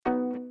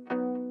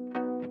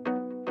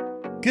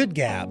Good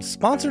Gabs,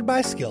 sponsored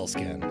by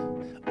Skillskin,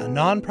 a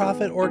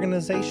nonprofit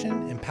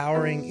organization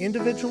empowering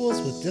individuals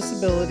with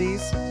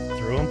disabilities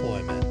through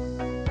employment.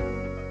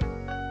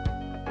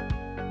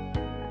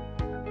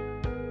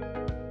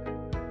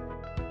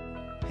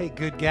 Hey,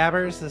 Good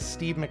Gabbers, this is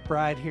Steve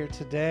McBride here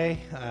today.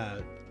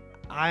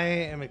 I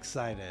am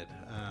excited.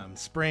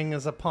 Spring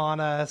is upon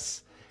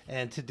us,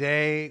 and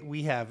today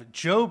we have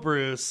Joe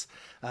Bruce,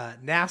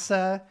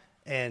 NASA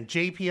and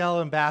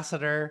JPL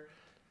ambassador.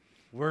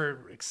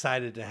 We're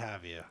excited to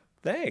have you.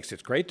 Thanks.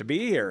 It's great to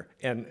be here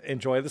and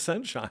enjoy the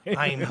sunshine.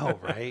 I know,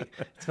 right?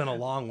 It's been a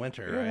long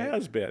winter, right? It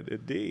has been,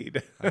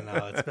 indeed. I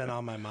know. It's been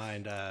on my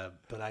mind.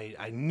 But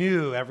I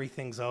knew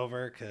everything's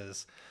over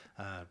because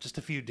just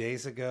a few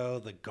days ago,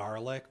 the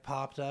garlic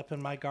popped up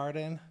in my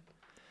garden.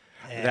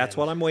 And that's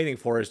what I'm waiting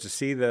for, is to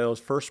see those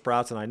first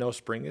sprouts, and I know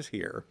spring is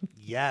here.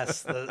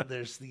 Yes,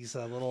 there's these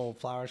little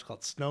flowers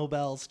called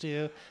snowbells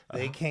too.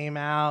 They came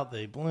out,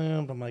 they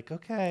bloomed. I'm like,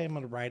 okay, I'm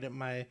gonna write it in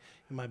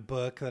my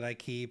book that I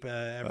keep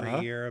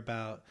every year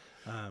about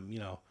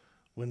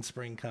when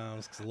spring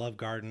comes, because I love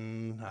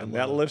garden. And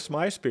that lifts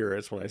my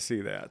spirits when I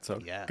see that. So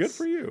yes, good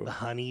for you. The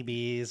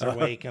honeybees are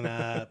waking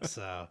up,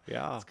 so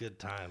yeah, it's good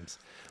times.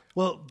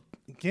 Well,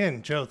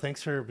 again, Joe,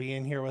 thanks for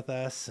being here with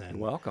us. And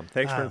welcome.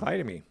 Thanks for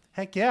inviting me.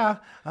 Heck yeah.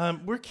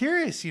 We're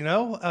curious,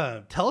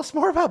 tell us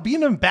more about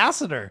being an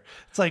ambassador.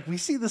 It's like we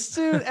see the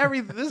suit,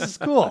 everything. This is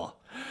cool.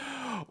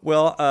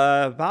 Well,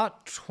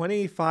 about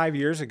 25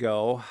 years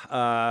ago,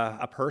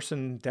 a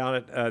person down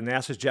at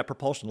NASA's Jet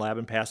Propulsion Lab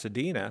in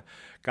Pasadena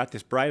got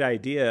this bright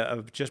idea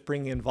of just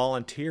bringing in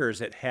volunteers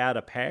that had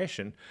a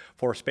passion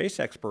for space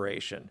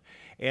exploration.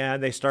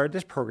 And they started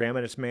this program,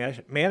 and it's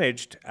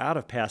managed out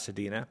of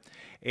Pasadena.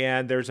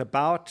 And there's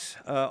about,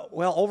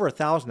 over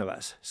 1,000 of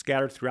us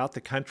scattered throughout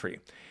the country.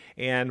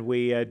 And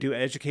we do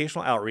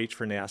educational outreach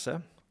for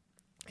NASA.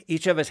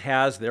 Each of us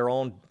has their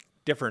own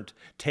different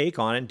take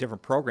on it,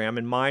 different program,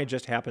 and mine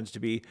just happens to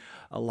be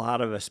a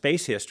lot of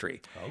space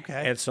history.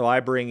 Okay. And so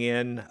I bring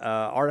in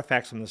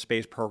artifacts from the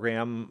space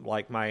program,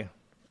 like my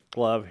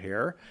glove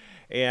here,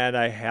 and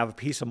I have a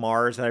piece of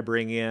Mars that I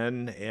bring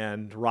in,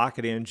 and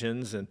rocket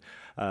engines, and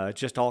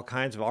just all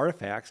kinds of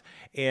artifacts,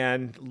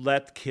 and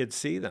let kids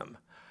see them.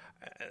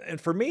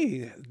 And for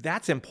me,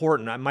 that's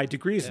important. My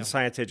degree is in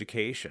science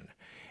education.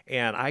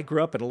 And I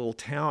grew up in a little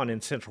town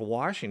in central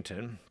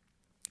Washington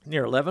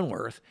near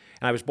Leavenworth,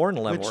 and I was born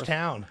in Leavenworth. Which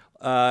town?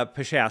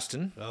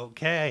 Peshastin.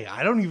 Okay,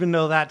 I don't even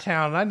know that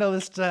town. I know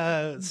this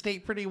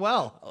state pretty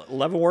well.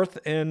 Leavenworth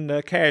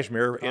and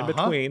Kashmir, in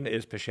between,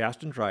 is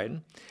Peshastin,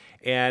 Dryden.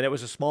 And it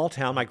was a small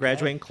town. My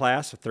graduating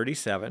class of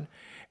 37.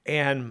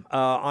 And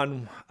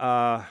on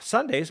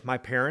Sundays, my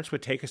parents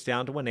would take us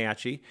down to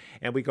Wenatchee,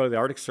 and we'd go to the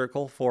Arctic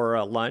Circle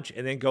for lunch,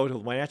 and then go to the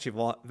Wenatchee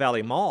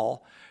Valley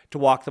Mall to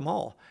walk the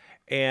mall.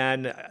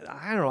 And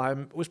I don't know, I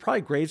was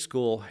probably grade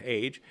school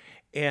age,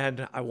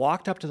 and I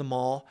walked up to the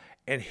mall,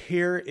 and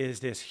here is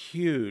this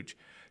huge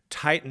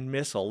Titan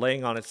missile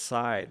laying on its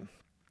side.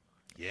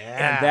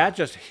 Yeah. And that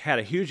just had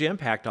a huge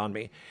impact on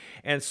me.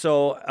 And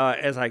so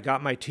as I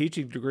got my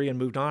teaching degree and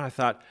moved on, I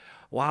thought,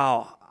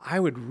 wow,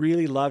 I would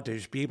really love to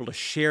just be able to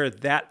share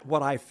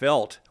what I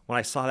felt when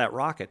I saw that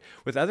rocket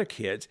with other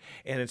kids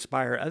and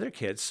inspire other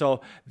kids. So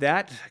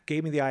that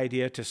gave me the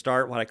idea to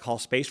start what I call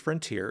Space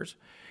Frontiers.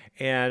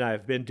 And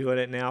I've been doing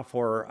it now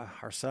for,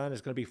 our son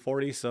is going to be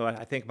 40, so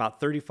I think about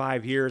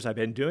 35 years I've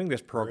been doing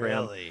this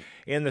program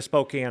in the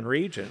Spokane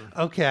region.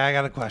 Okay, I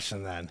got a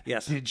question then.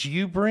 Yes. Did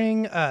you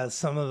bring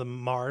some of the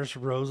Mars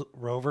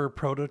rover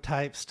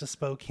prototypes to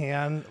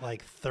Spokane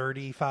like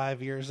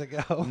 35 years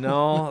ago?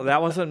 No,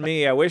 that wasn't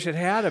me. I wish it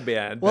had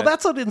been. Well,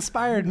 that's what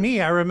inspired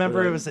me. I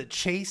remember it was at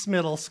Chase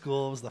Middle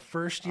School. It was the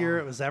first year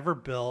it was ever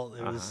built.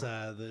 It was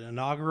the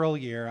inaugural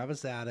year. I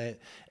was at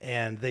it,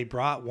 and they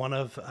brought one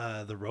of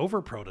the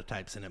rover prototypes,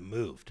 and it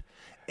moved.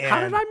 And how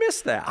did I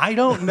miss that? I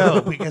don't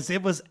know, because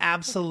it was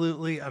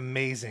absolutely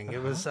amazing.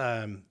 It was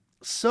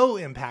so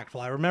impactful.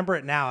 I remember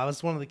it now. I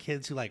was one of the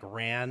kids who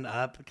ran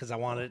up because I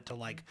wanted it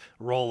to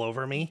roll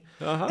over me.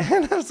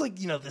 And I was like,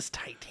 this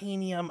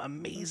titanium,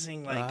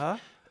 amazing,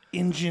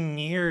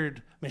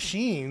 engineered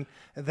machine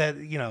that,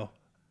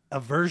 a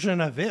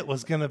version of it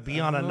was going to be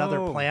on another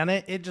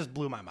planet. It just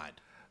blew my mind.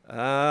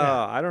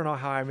 I don't know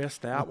how I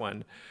missed that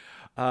one.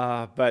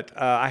 But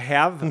I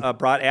have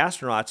brought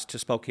astronauts to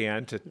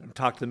Spokane to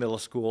talk to the middle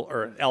school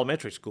or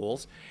elementary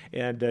schools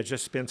and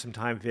just spend some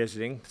time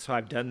visiting. So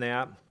I've done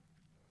that.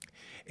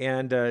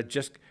 And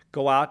just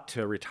go out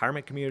to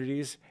retirement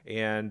communities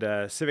and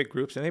civic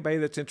groups, anybody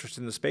that's interested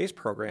in the space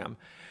program.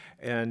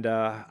 And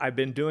I've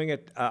been doing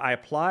it. I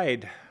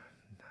applied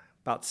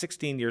about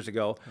 16 years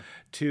ago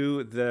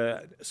to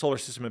the Solar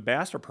System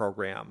Ambassador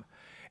Program.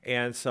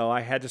 And so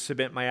I had to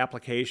submit my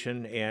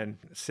application and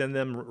send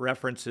them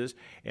references,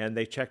 and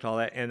they checked all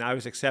that, and I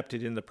was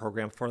accepted in the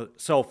program. For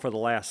the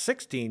last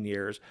 16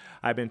 years,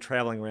 I've been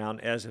traveling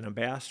around as an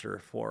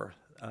ambassador for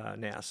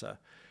NASA.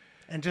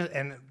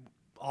 And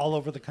all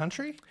over the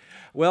country?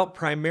 Well,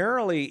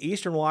 primarily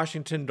Eastern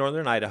Washington,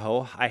 Northern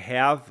Idaho. I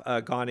have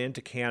gone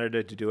into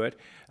Canada to do it,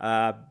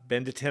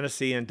 been to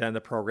Tennessee and done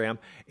the program.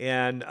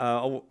 And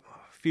a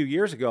few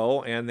years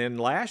ago, and then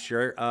last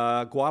year,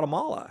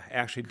 Guatemala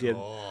actually did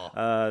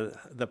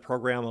the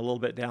program a little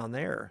bit down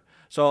there.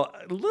 So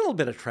a little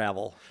bit of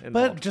travel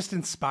involved. But just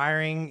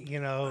inspiring,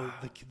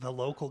 the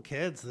local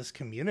kids, this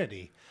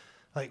community.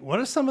 Like, what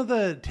are some of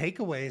the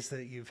takeaways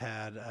that you've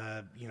had,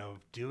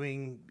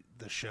 doing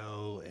the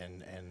show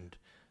and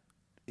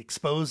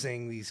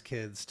exposing these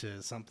kids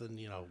to something,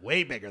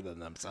 way bigger than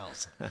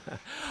themselves?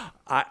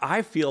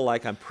 I feel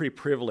like I'm pretty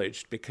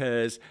privileged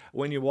because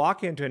when you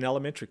walk into an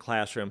elementary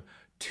classroom,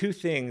 two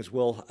things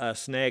will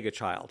snag a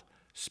child: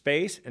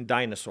 space and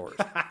dinosaurs.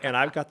 And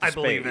I've got the space.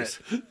 Believe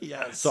it.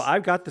 Yes. So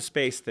I've got the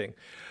space thing.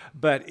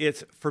 But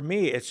for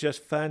me, it's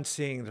just fun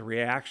seeing the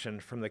reaction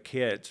from the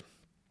kids.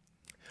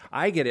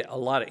 I get a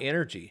lot of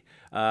energy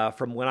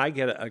from when I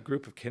get a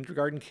group of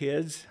kindergarten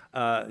kids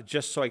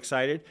just so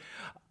excited.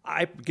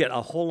 I get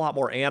a whole lot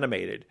more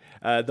animated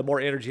the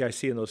more energy I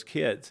see in those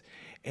kids.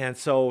 And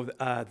so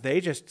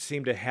they just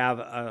seem to have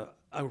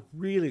a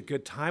really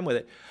good time with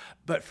it.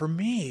 But for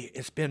me,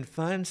 it's been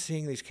fun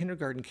seeing these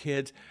kindergarten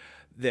kids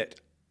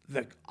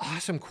the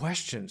awesome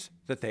questions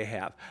that they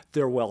have.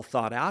 They're well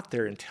thought out,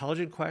 they're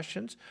intelligent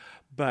questions,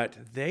 but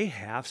they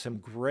have some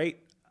great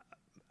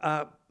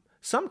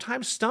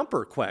sometimes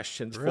stumper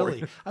questions. Really? For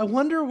you. I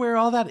wonder where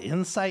all that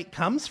insight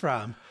comes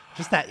from.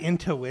 Just that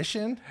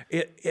intuition.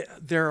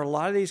 There are a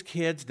lot of these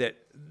kids that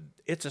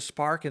it's a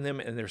spark in them,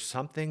 and there's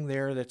something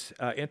there that's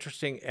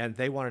interesting, and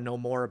they want to know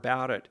more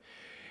about it.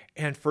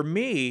 And for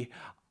me,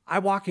 I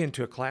walk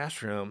into a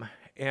classroom,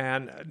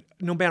 and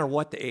no matter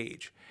what the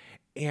age,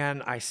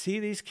 and I see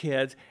these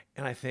kids,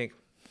 and I think,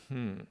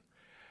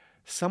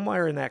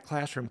 somewhere in that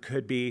classroom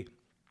could be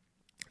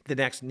the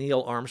next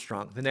Neil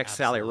Armstrong, the next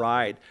Sally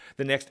Ride,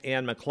 the next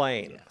Anne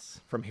McLean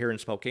from here in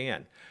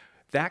Spokane.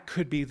 That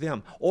could be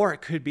them, or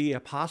it could be a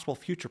possible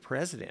future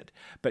president.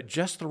 But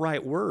just the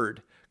right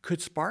word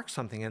could spark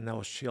something in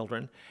those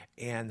children,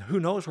 and who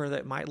knows where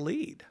that might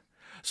lead.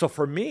 So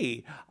for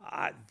me,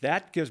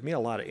 that gives me a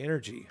lot of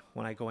energy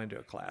when I go into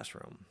a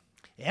classroom.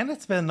 And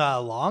it's been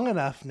long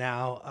enough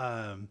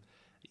now.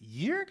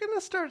 You're going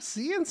to start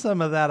seeing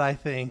some of that, I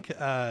think.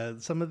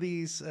 Some of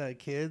these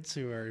kids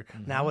who are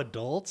now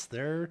adults,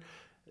 they're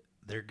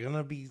going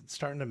to be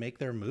starting to make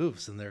their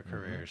moves in their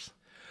careers.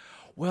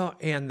 Well,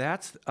 and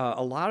that's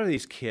a lot of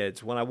these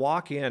kids, when I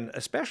walk in,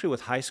 especially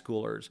with high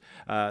schoolers,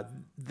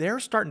 they're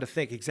starting to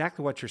think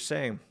exactly what you're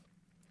saying,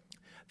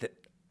 that,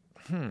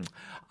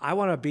 I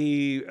want to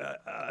be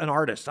an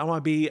artist. I want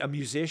to be a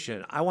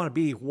musician. I want to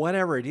be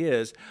whatever it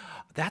is.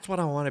 That's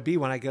what I want to be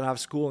when I get out of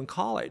school and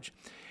college.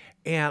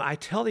 And I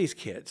tell these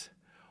kids,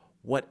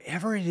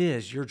 whatever it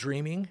is you're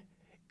dreaming,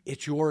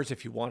 it's yours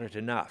if you want it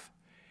enough.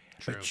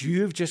 True. But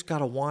you've just got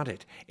to want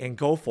it and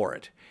go for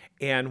it.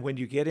 And when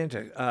you get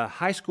into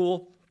high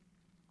school,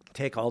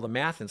 take all the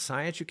math and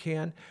science you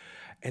can.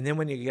 And then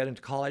when you get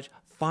into college,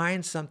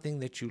 find something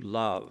that you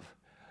love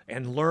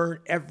and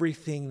learn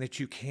everything that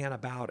you can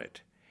about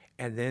it.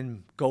 And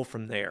then go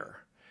from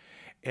there.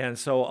 And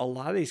so a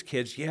lot of these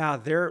kids,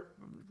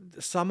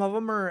 some of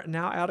them are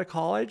now out of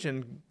college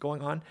and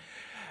going on.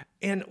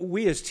 And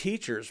we as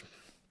teachers,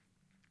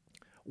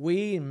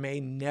 we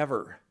may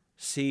never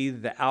see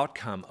the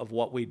outcome of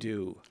what we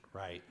do.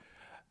 Right.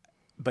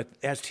 But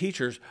as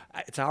teachers,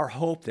 it's our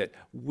hope that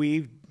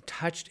we've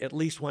touched at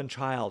least one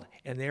child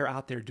and they're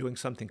out there doing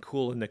something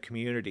cool in the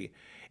community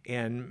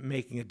and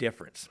making a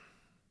difference.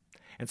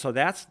 And so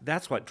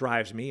that's what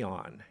drives me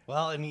on.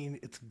 Well, I mean,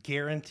 it's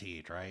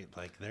guaranteed, right?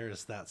 Like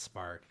there's that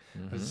spark.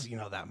 There's,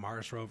 that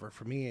Mars rover.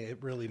 For me, it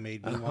really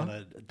made me want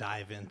to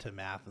dive into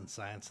math and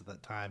science at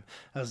that time.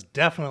 That was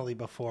definitely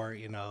before,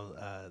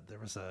 there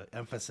was an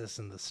emphasis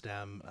in the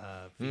STEM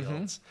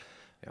fields.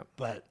 Yep.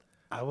 But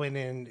I went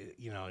in,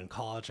 in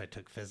college, I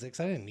took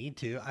physics. I didn't need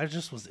to. I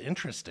just was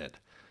interested.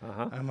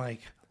 I'm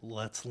like,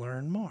 let's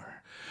learn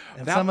more.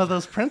 And some of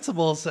those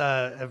principles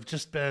have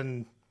just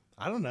been...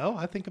 I don't know.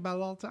 I think about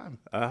it all the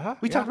time.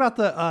 We talked about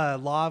the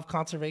law of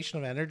conservation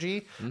of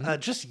energy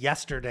just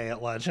yesterday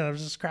at lunch, and I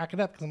was just cracking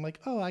up because I'm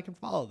like, oh, I can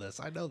follow this.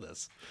 I know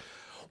this.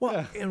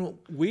 Well, and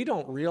we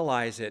don't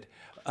realize it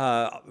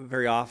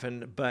very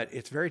often, but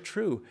it's very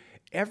true.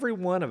 Every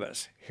one of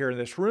us here in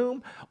this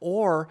room,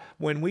 or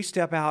when we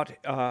step out,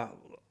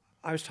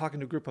 I was talking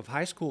to a group of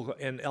high school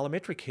and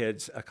elementary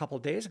kids a couple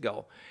of days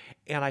ago,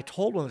 and I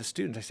told one of the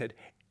students, I said,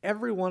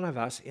 every one of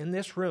us in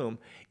this room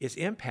is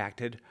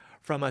impacted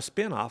from a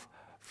spinoff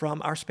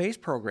from our space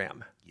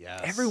program.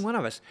 Yes. Every one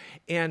of us.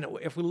 And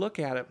if we look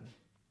at it,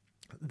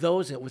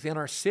 those within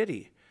our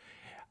city,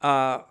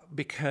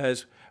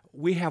 because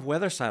we have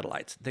weather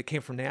satellites that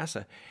came from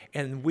NASA,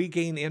 and we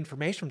gain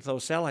information from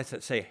those satellites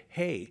that say,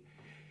 hey,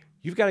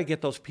 you've got to get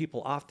those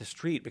people off the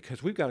street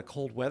because we've got a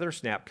cold weather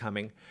snap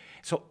coming.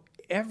 So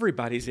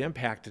everybody's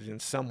impacted in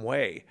some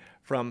way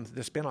from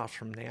the spinoffs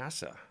from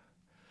NASA.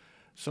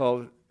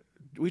 So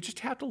we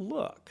just have to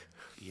look.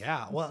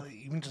 Yeah, well,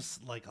 even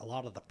just like a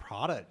lot of the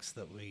products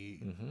that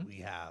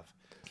we have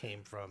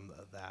came from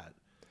that.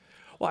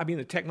 Well, I mean,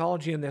 the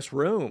technology in this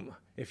room,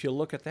 if you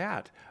look at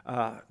that,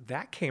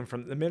 that came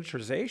from the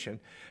miniaturization.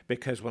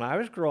 Because when I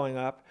was growing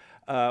up,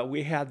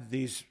 we had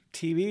these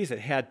TVs that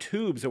had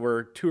tubes that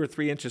were 2 or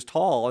 3 inches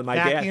tall, and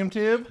Vacuum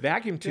tube?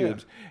 vacuum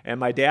tubes,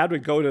 and my dad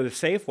would go to the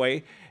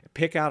Safeway,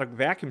 pick out a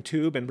vacuum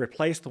tube, and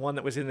replace the one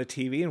that was in the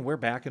TV, and we're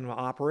back in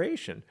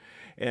operation.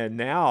 And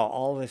now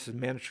all this is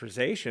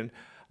miniaturization.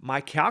 My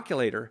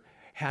calculator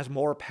has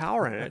more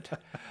power in it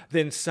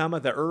than some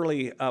of the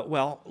early,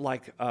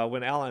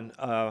 when Alan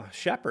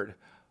Shepard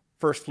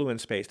first flew in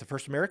space, the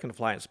first American to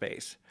fly in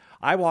space.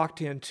 I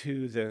walked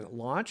into the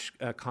launch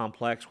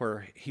complex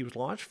where he was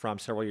launched from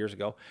several years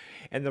ago,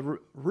 and the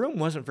room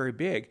wasn't very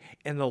big,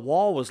 and the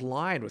wall was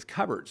lined with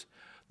cupboards.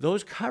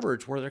 Those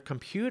cupboards were their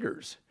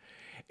computers.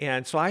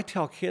 And so I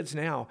tell kids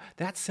now,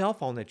 that cell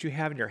phone that you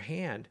have in your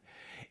hand,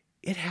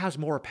 it has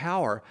more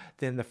power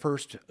than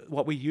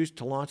what we used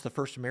to launch the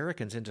first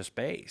Americans into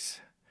space.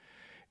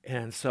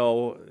 And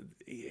so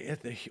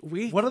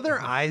what do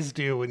their eyes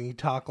do when you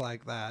talk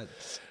like that?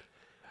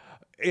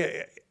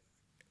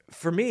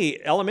 For me,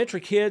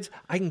 elementary kids,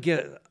 I can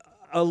get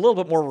a little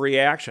bit more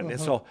reaction. And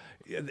so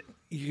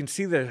you can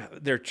see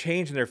their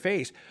change in their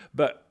face.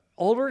 But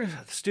older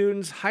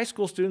students, high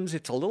school students,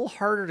 it's a little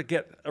harder to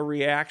get a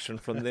reaction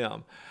from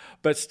them.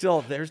 But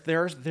still, there's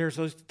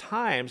those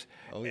times,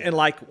 and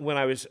like when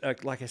I was,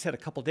 like I said, a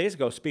couple of days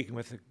ago, speaking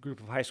with a group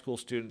of high school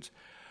students,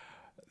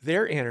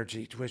 their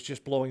energy was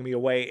just blowing me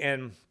away.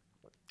 And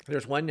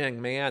there's one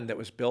young man that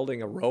was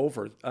building a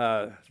rover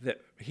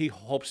that he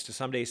hopes to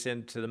someday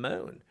send to the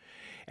moon.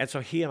 And so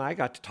he and I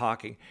got to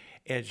talking,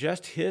 and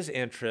just his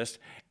interest,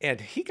 and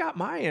he got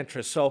my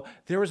interest. So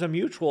there was a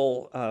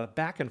mutual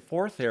back and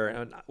forth there,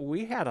 and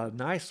we had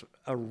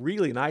a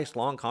really nice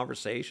long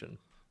conversation.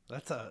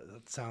 That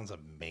sounds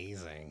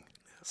amazing.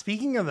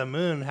 Speaking of the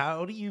moon,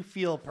 how do you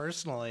feel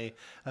personally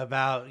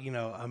about,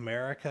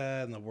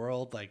 America and the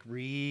world like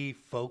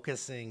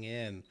refocusing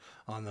in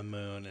on the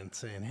moon and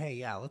saying, hey,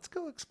 yeah, let's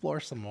go explore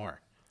some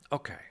more?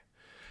 Okay.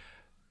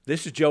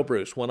 This is Joe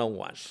Bruce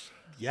 101.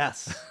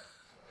 Yes.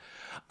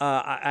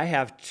 I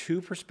have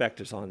 2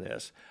 perspectives on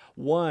this.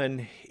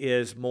 One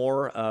is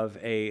more of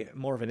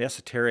an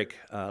esoteric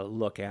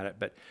look at it,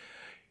 but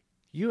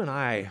you and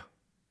I,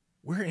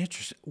 we're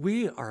interested.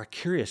 We are a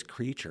curious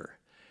creature.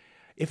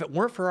 If it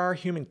weren't for our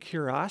human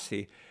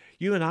curiosity,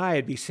 you and I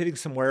would be sitting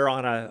somewhere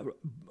on a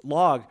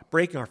log,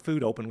 breaking our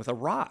food open with a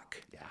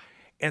rock. Yeah.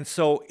 And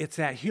so it's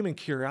that human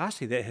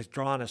curiosity that has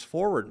drawn us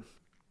forward.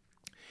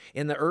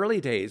 In the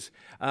early days,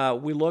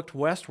 we looked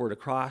westward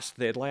across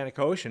the Atlantic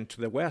Ocean to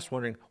the west,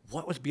 wondering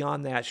what was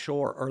beyond that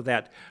shore or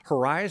that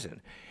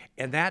horizon.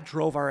 And that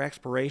drove our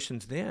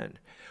explorations then.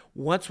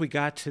 Once we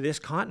got to this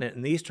continent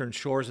and the eastern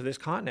shores of this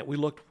continent, we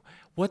looked,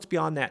 what's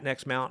beyond that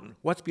next mountain?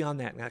 What's beyond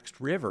that next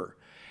river?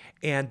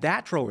 And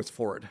that drove us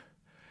forward.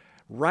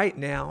 Right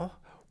now,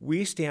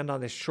 we stand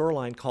on this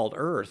shoreline called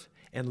Earth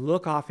and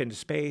look off into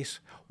space,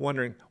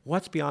 wondering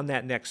what's beyond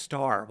that next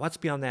star? What's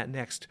beyond that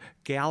next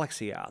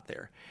galaxy out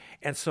there?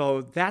 And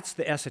so that's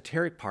the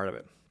esoteric part of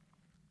it.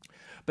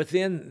 But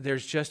then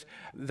there's just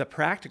the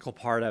practical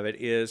part of it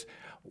is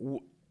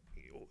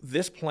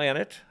this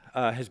planet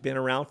has been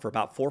around for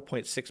about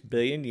 4.6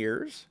 billion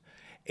years.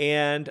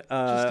 And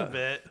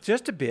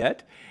just a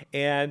bit.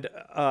 And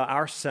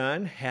our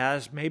sun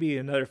has maybe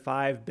another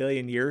 5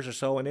 billion years or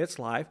so in its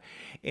life.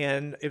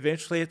 And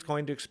eventually it's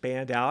going to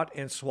expand out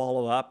and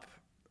swallow up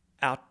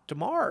out to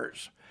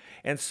Mars.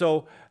 And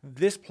so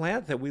this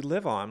planet that we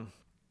live on,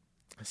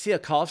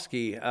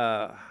 Tsiolkovsky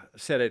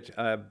said it,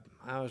 I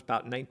was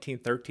about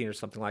 1913 or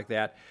something like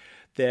that,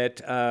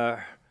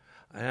 and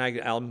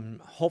I'll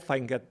hope I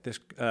can get this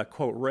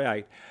quote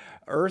right,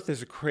 Earth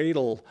is a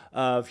cradle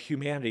of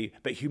humanity,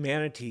 but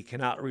humanity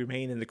cannot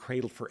remain in the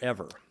cradle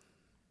forever.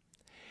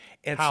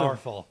 And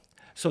powerful.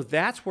 So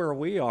that's where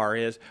we are,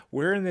 is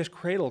we're in this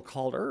cradle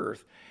called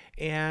Earth,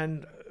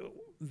 and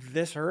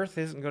this Earth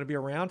isn't going to be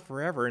around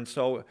forever. And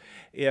so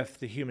if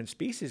the human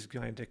species is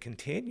going to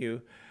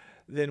continue,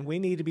 then we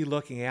need to be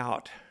looking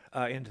out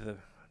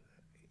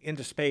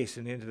into space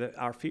and into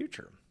our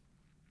future.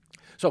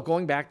 So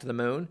going back to the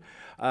moon,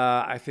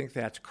 I think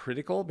that's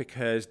critical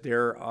because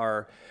there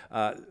are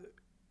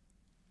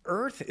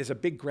Earth is a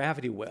big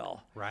gravity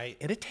well, right?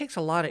 And it takes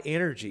a lot of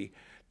energy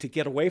to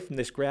get away from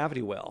this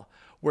gravity well,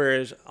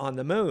 whereas on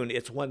the moon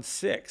it's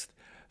 1/6.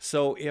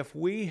 So if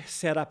we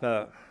set up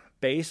a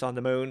base on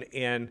the moon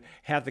and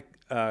have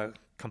the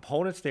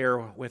components there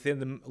within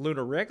the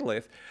lunar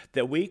regolith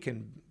that we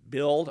can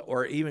build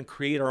or even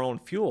create our own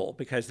fuel,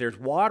 because there's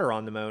water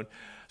on the moon,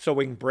 so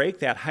we can break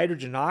that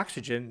hydrogen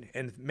oxygen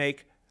and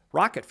make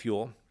rocket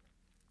fuel.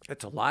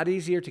 It's a lot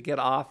easier to get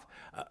off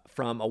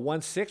from a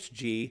 1/6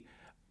 G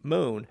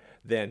moon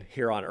than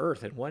here on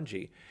Earth at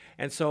 1G.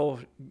 And so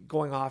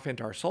going off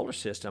into our solar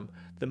system,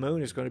 the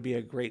moon is going to be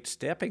a great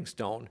stepping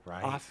stone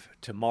off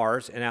to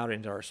Mars and out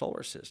into our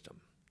solar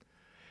system.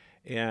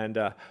 And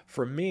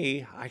for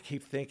me, I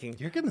keep thinking,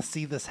 you're going to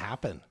see this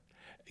happen.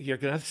 you're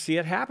going to see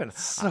it happen.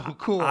 So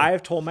cool. I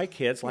have told my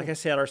kids, like I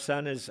said, our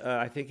son is,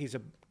 I think he's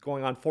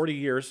going on 40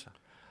 years.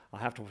 I'll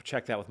have to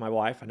check that with my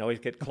wife. I know he's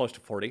getting close to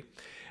 40.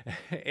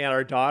 And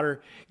our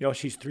daughter,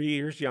 she's 3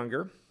 years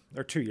younger,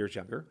 or 2 years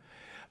younger.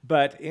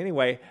 But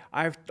anyway,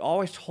 I've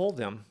always told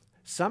them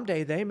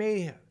someday they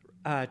may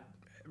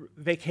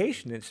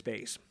vacation in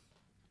space.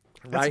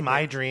 That's right?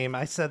 My dream.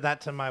 I said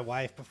that to my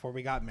wife before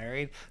we got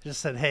married.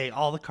 Just said, hey,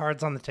 all the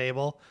cards on the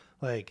table.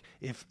 Like,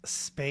 if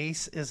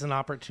space is an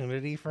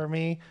opportunity for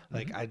me,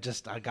 like, I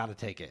got to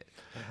take it.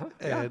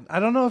 And I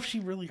don't know if she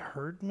really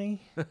heard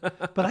me,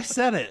 but I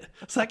said it.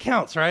 So that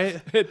counts,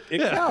 right? It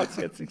counts.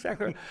 It's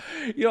exactly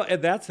right.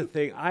 And that's the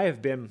thing. I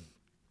have been,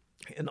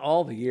 in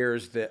all the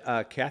years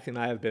that Kathy and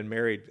I have been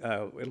married,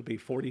 it'll be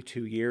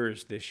 42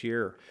 years this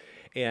year.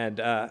 And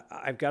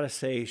I've got to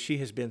say, she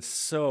has been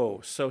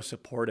so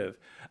supportive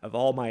of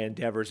all my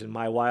endeavors and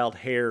my wild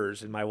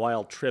hares and my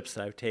wild trips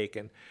that I've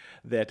taken,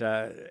 that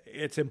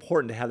it's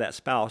important to have that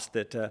spouse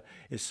that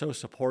is so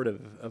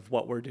supportive of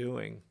what we're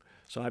doing.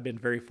 So I've been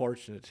very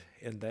fortunate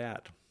in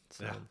that.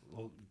 So. Yeah.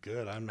 Well,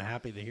 good. I'm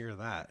happy to hear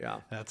that. Yeah.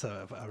 That's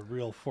a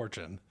real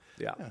fortune.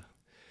 Yeah.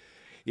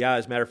 Yeah.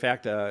 As a matter of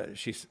fact,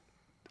 she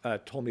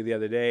told me the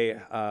other day,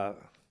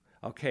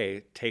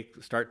 okay,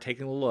 start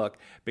taking a look,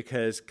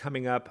 because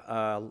coming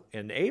up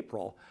in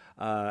April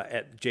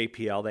at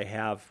JPL, they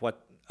have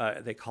what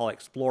they call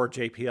Explore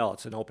JPL.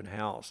 It's an open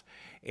house.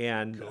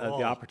 And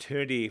the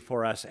opportunity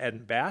for us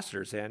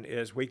ambassadors then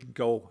is we can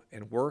go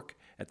and work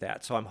at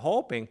that. So I'm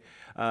hoping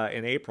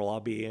in April, I'll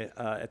be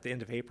at the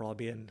end of April, I'll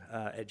be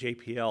at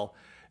JPL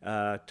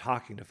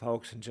talking to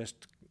folks and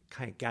just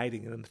kind of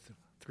guiding them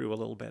through a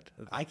little bit.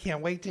 I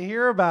can't wait to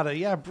hear about it.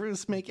 Yeah,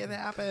 Bruce, make it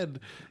happen.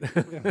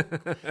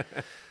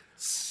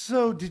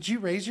 So did you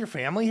raise your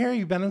family here?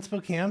 You've been in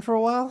Spokane for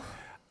a while?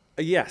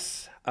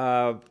 Yes.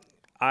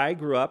 I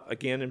grew up,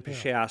 again, in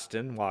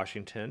Peshastin,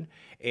 Washington,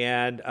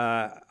 and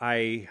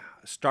I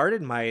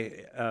started my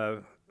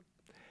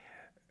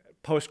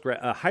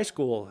high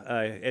school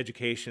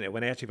education at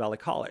Wenatchee Valley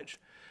College.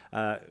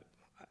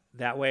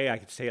 That way I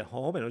could stay at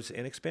home, and it was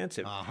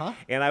inexpensive.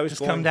 And I was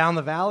just come down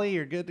the valley,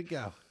 you're good to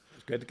go.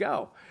 Good to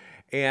go.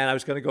 And I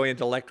was going to go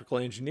into electrical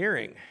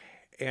engineering,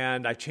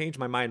 and I changed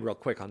my mind real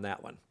quick on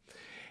that one.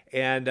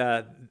 And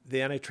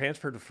then I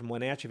transferred from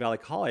Wenatchee Valley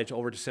College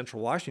over to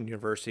Central Washington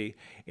University,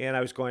 and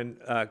I was going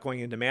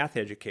into math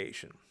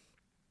education.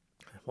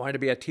 I wanted to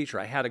be a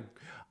teacher. I had an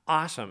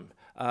awesome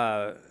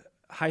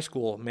high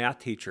school math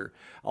teacher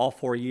all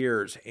 4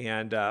 years,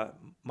 and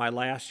my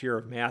last year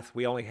of math,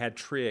 we only had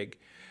trig,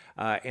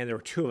 and there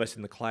were 2 of us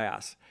in the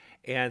class.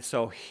 And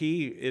so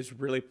he is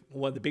really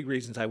one of the big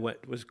reasons I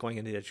was going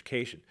into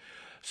education.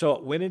 So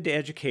went into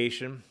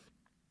education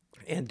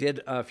and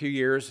did a few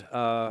years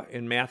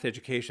in math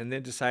education,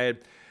 then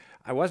decided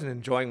I wasn't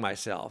enjoying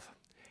myself.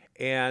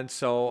 And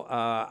so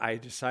I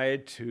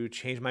decided to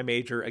change my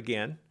major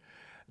again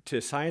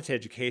to science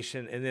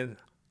education. And then,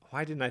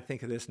 why didn't I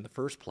think of this in the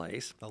first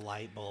place? The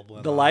light bulb went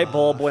on. The light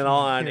bulb went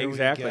on, Here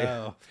exactly. we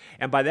go.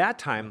 And by that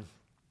time,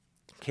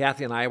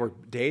 Kathy and I were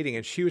dating,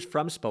 and she was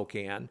from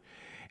Spokane.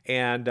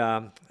 And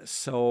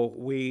so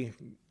we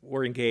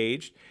were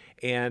engaged,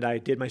 and I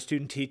did my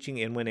student teaching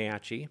in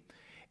Wenatchee,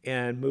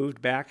 and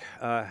moved back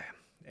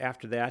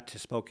after that to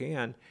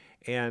Spokane,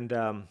 and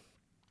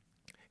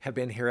have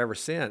been here ever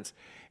since.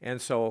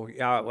 And so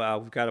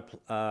we've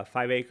got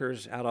 5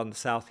 acres out on the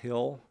South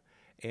Hill,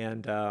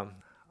 and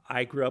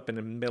I grew up in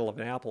the middle of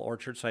an apple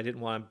orchard, so I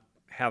didn't want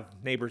to have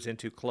neighbors in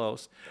too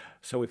close.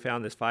 So we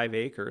found this 5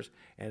 acres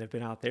and have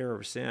been out there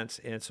ever since.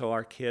 And so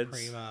our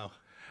kids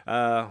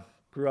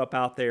grew up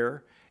out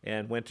there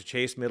and went to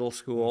Chase Middle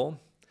School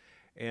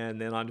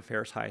and then on to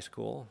Ferris High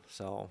School.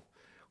 So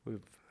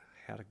we've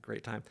had a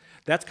great time.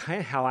 That's kind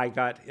of how I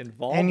got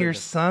involved. And your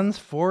son's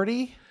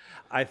 40?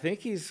 I think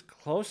he's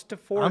close to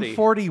 40. I'm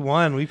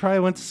 41. We probably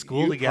went to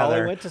school together.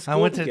 Probably went to school I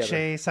went to together.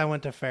 Chase. I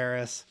went to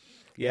Ferris.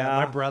 Yeah.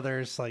 My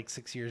brother's like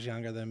 6 years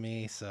younger than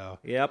me, so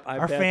Yep,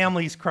 our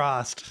families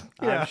crossed.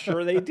 I'm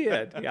sure they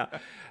did. Yeah,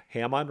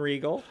 Ham on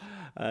Regal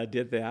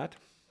did that.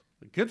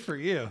 Good for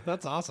you.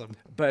 That's awesome.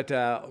 But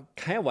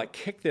kind of what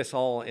kicked this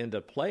all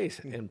into place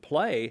and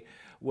play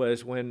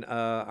was when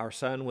our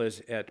son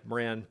was at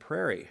Moran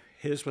Prairie.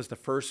 His was the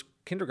first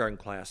kindergarten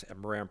class at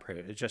Moran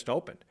Prairie. It just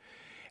opened.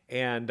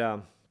 And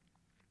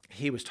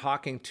he was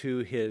talking to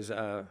his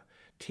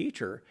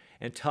teacher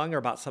and telling her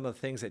about some of the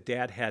things that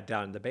Dad had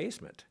down in the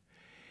basement.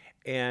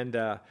 And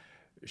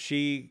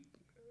she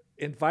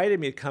invited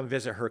me to come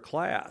visit her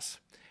class.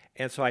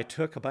 And so I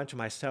took a bunch of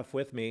my stuff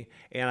with me,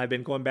 and I've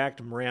been going back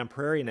to Moran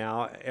Prairie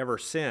now ever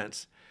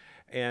since,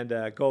 and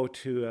go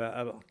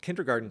to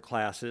kindergarten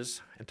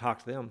classes and talk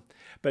to them.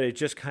 But it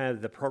just kind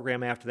of, the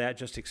program after that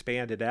just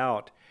expanded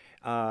out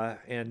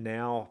And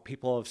now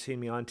people have seen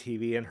me on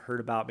TV and heard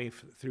about me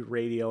through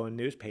radio and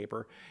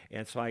newspaper.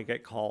 And so I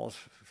get calls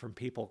from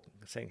people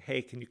saying,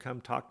 hey, can you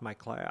come talk to my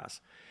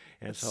class?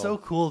 And it's so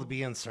cool to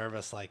be in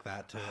service like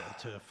that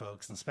to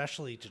folks, and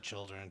especially to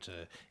children,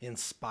 to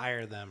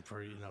inspire them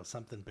for,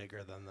 something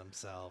bigger than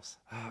themselves.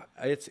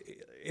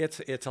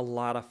 It's a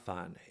lot of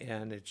fun.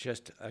 And it's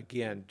just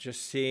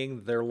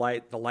seeing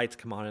the lights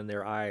come on in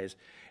their eyes.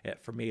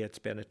 For me, it's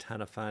been a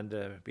ton of fun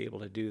to be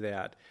able to do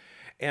that.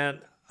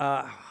 And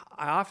I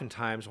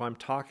oftentimes, when I'm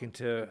talking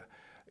to,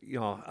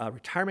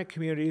 retirement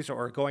communities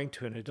or going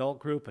to an adult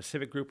group, a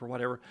civic group or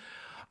whatever,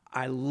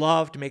 I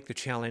love to make the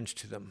challenge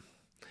to them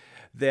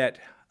that,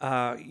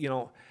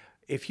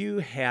 if you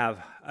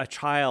have a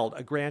child,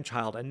 a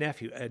grandchild, a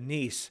nephew, a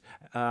niece,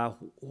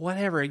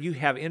 whatever, you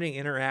have any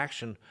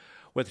interaction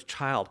with a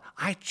child,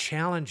 I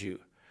challenge you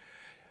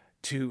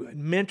to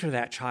mentor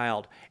that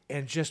child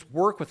and just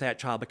work with that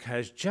child,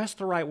 because just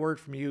the right word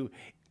from you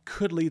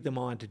could lead them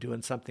on to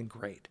doing something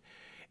great.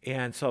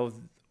 And so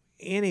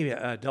any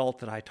adult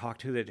that I talk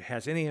to that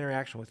has any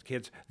interaction with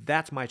kids,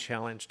 that's my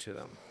challenge to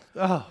them.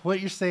 Oh, what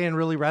you're saying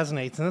really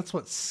resonates. And that's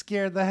what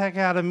scared the heck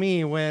out of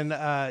me when,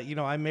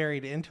 I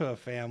married into a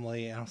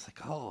family, and I was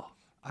like, oh,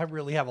 I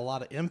really have a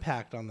lot of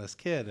impact on this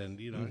kid. And,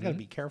 I got to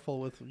be careful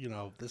with,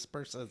 this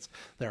person's,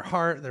 their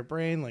heart, their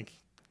brain. Like,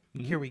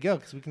 here we go,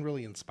 because we can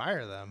really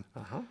inspire them.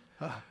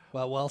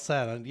 Well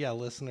said. And yeah,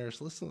 listeners,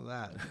 listen to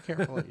that. Be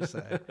careful what you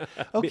say.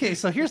 Okay,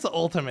 so here's the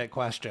ultimate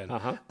question.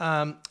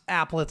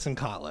 Applets and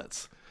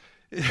Kotlets.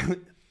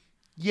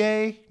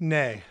 Yay,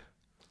 nay?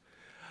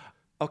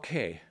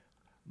 Okay.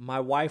 My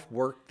wife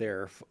worked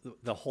there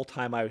the whole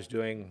time I was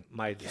doing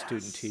my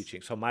student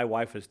teaching. So my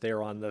wife was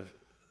there on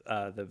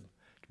the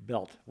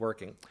belt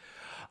working.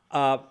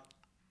 I'm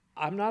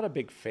not a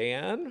big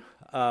fan.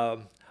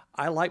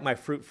 I like my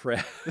fruit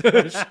fresh.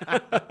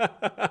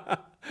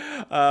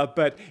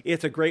 But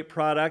it's a great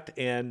product,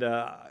 and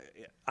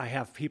I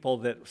have people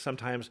that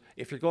sometimes,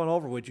 if you're going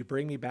over, would you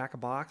bring me back a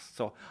box?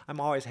 So I'm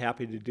always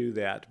happy to do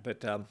that.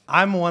 But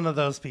I'm one of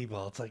those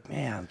people. It's like,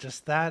 man,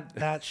 just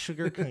that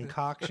sugar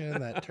concoction,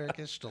 that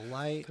Turkish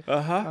delight.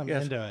 I'm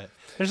into it.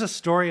 There's a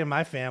story in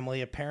my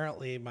family.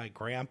 Apparently, my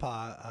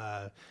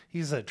grandpa,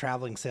 he's a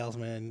traveling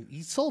salesman.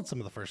 He sold some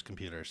of the first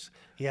computers.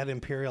 He had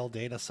Imperial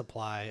Data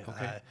Supply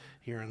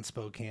here in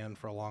Spokane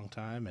for a long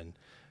time, and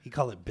he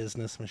called it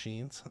business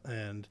machines.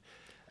 And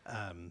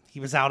he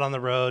was out on the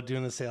road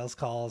doing the sales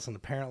calls, and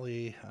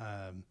apparently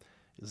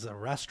it was a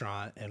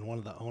restaurant, and one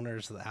of the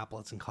owners of the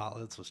Applets and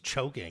Kotlets was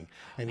choking,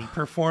 and he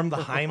performed the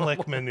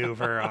Heimlich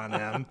maneuver on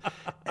him.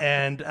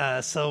 And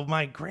so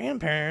my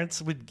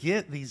grandparents would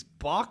get these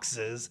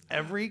boxes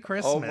every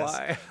Christmas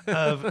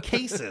of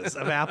cases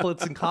of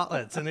Applets and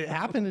Kotlets, and it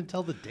happened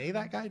until the day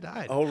that guy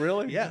died. Oh,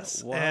 really?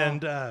 Yes. Wow.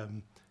 And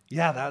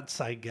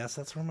I guess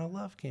that's where my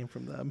love came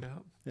from them.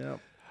 Yeah.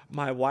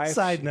 My wife.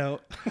 Side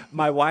note.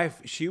 My wife,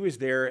 she was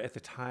there at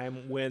the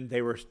time when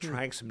they were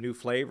trying some new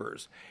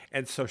flavors.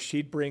 And so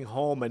she'd bring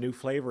home a new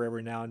flavor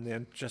every now and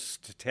then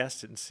just to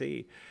test it and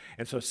see.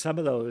 And so some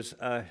of those,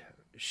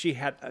 she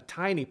had a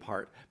tiny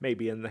part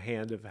maybe in the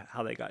hand of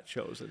how they got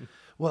chosen.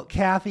 Well,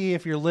 Kathy,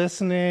 if you're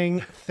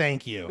listening,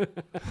 thank you.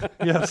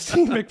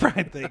 Steve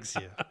McBride thanks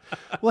you.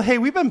 Well, hey,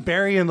 we've been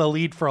burying the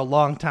lead for a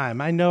long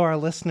time. I know our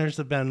listeners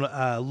have been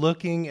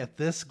looking at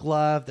this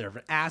glove.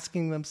 They're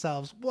asking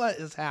themselves, what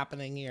is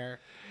happening here?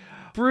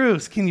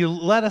 Bruce, can you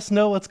let us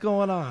know what's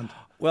going on?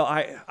 Well,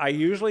 I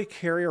usually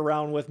carry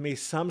around with me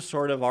some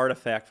sort of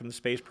artifact from the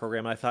space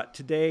program. I thought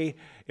today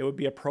it would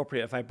be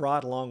appropriate if I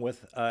brought along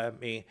with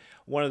me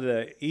one of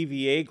the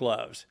EVA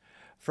gloves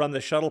from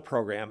the shuttle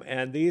program,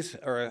 and these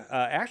are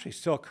actually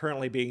still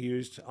currently being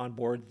used on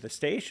board the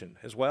station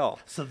as well.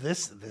 So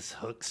this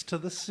hooks to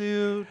the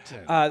suit?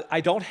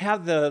 I don't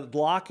have the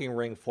locking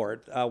ring for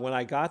it. When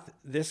I got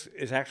this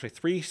is actually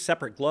 3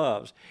 separate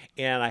gloves,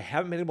 and I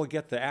haven't been able to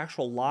get the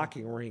actual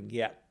locking ring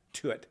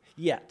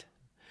yet.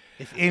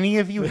 If any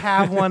of you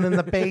have one in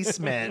the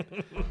basement,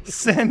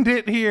 send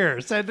it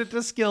here. Send it to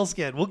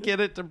Skillskid. We'll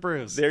get it to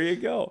Bruce. There you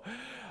go.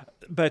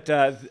 But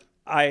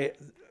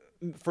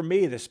for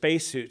me, the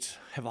spacesuits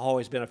have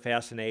always been a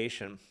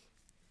fascination.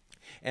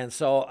 And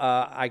so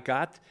I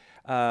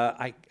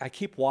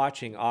keep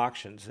watching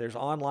auctions. There's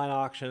online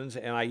auctions,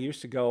 and I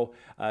used to go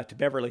to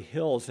Beverly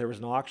Hills. There was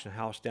an auction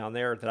house down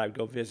there that I would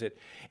go visit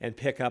and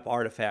pick up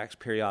artifacts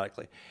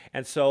periodically.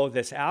 And so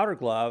this outer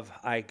glove,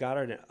 I got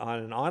it on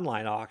an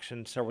online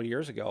auction several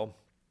years ago.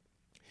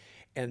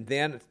 And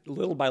then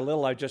little by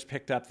little, I just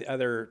picked up the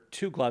other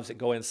 2 gloves that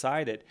go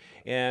inside it.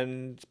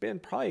 And it's been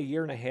probably a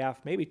year and a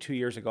half, maybe 2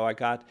 years ago, I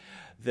got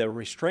the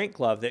restraint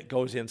glove that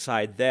goes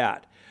inside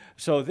that.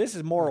 So this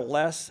is more or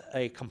less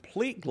a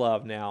complete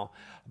glove now,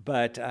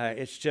 but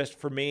it's just,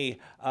 for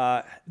me,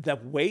 the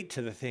weight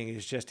to the thing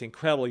is just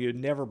incredible. You'd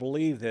never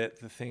believe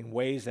that the thing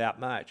weighs that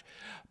much.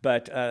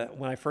 But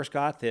when I first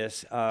got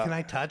this... Can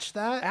I touch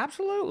that?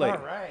 Absolutely. All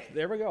right.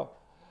 There we go.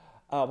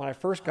 When I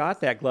first got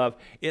that glove,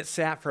 it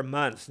sat for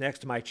months next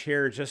to my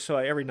chair just so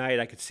every night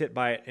I could sit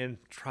by it and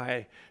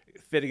try,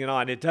 fitting it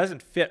on. It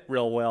doesn't fit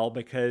real well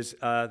because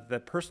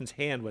the person's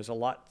hand was a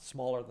lot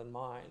smaller than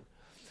mine.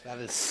 That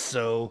is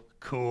so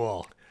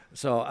cool.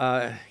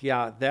 So,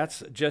 yeah,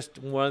 that's just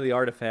one of the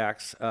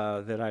artifacts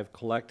that I've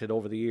collected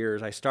over the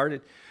years. I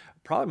started,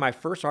 probably my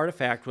first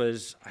artifact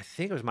was, I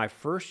think it was my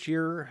first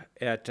year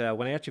at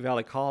Wenatchee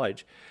Valley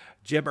College.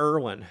 Jim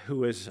Irwin, who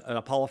was an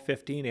Apollo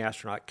 15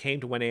 astronaut, came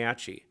to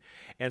Wenatchee.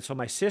 And so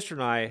my sister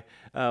and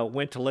I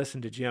went to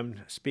listen to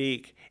Jim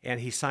speak, and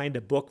he signed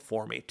a book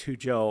for me to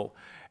Joe.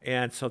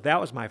 And so that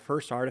was my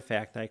first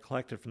artifact that I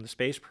collected from the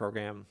space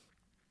program.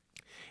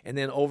 And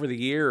then over the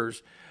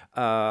years,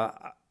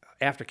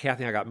 after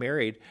Kathy and I got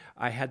married,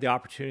 I had the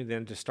opportunity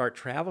then to start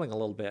traveling a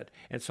little bit.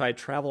 And so I'd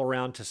travel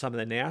around to some of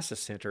the NASA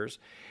centers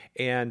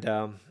and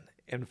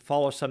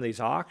follow some of these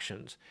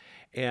auctions.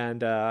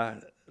 And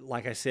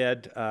like I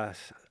said,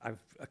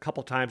 a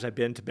couple times I've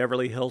been to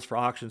Beverly Hills for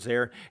auctions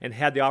there and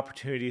had the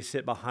opportunity to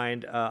sit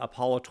behind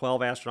Apollo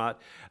 12 astronaut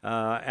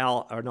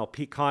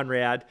Pete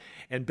Conrad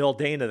and Bill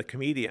Dana, the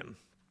comedian.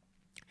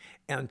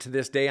 And to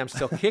this day, I'm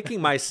still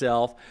kicking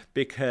myself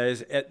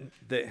because at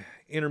the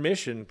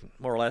intermission,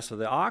 more or less, of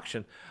the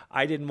auction,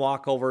 I didn't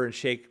walk over and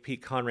shake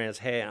Pete Conrad's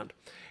hand.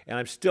 And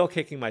I'm still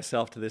kicking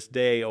myself to this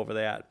day over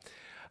that.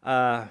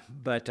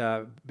 But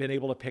been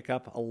able to pick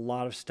up a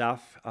lot of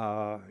stuff.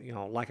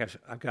 Like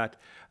I've got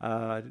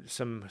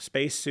some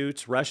space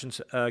suits, Russian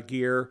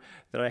gear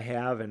that I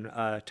have, and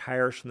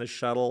tires from the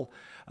shuttle.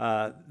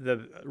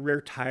 The rear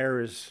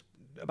tire is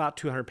about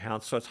 200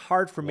 pounds, so it's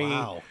hard for me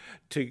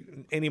to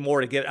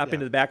get up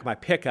into the back of my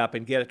pickup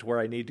and get it to where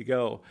I need to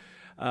go.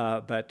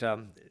 But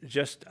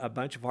just a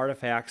bunch of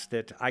artifacts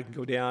that I can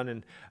go down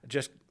and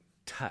just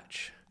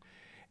touch.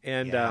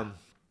 And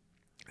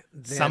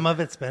some of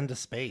it's been to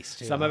space,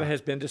 too. Some of it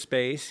has been to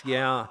space,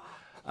 yeah.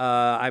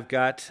 I've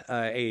got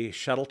a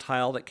shuttle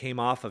tile that came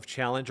off of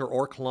Challenger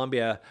or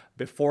Columbia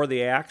before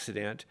the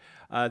accident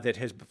that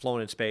has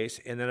flown in space.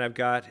 And then I've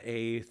got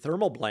a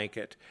thermal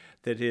blanket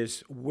that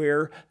is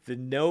where the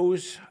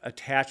nose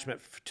attachment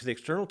to the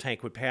external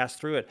tank would pass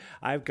through it.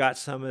 I've got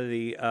some of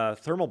the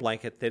thermal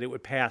blanket that it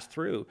would pass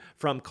through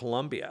from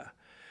Columbia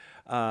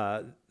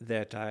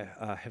that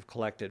I have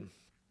collected.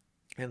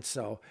 And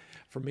so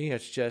for me,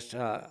 it's just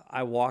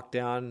I walk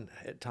down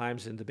at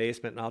times in the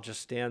basement and I'll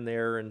just stand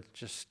there and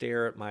just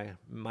stare at my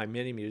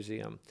mini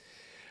museum.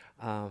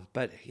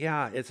 But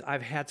yeah,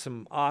 I've had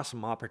some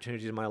awesome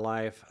opportunities in my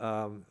life.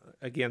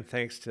 Again,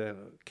 thanks to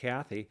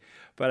Kathy,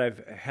 but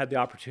I've had the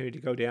opportunity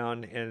to go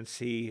down and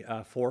see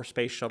 4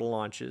 space shuttle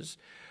launches.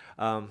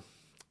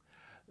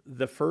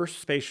 The first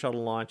space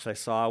shuttle launch I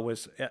saw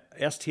was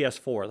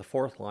STS-4, the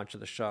 4th launch of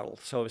the shuttle.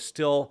 So it was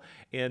still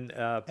in...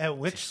 at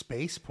which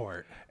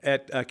spaceport?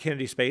 At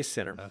Kennedy Space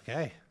Center.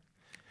 Okay.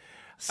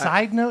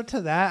 Side note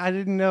to that, I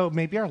didn't know,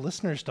 maybe our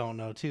listeners don't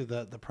know too,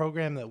 the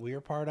program that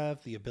we're part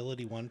of, the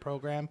Ability One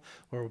program,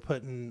 where we're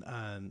putting,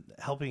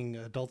 helping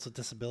adults with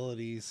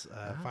disabilities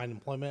find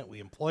employment. We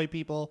employ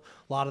people.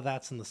 A lot of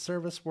that's in the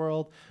service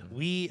world.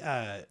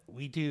 Mm-hmm.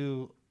 We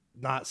do...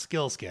 not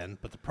Skillskin,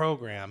 but the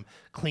program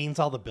cleans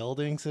all the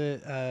buildings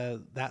at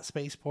that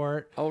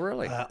spaceport. Oh,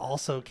 really?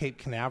 Also Cape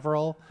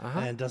Canaveral,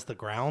 and does the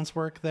grounds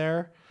work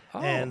there. Oh.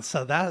 And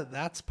so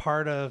that's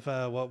part of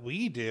what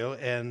we do.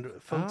 And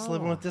folks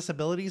living with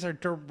disabilities are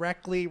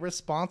directly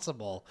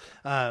responsible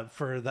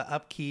for the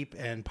upkeep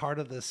and part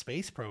of the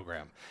space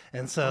program.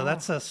 And so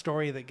that's a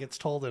story that gets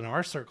told in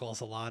our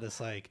circles a lot.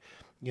 Is like,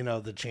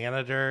 the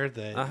janitor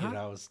that,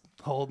 was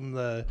holding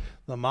the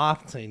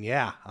moth and saying,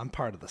 yeah, I'm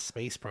part of the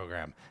space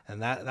program. And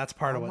that's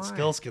part of what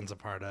Skillskin's a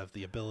part of,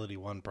 the Ability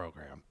One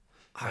program.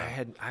 So.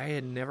 I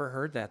had never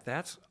heard that.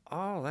 That's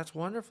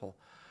wonderful.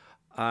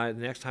 The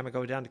next time I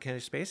go down to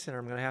Kennedy Space Center,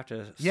 I'm going to have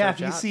to if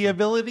you see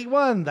Ability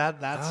One,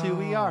 that's who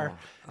we are.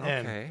 Okay.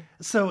 And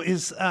so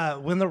is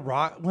when a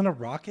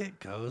rocket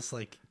goes,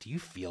 like, do you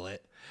feel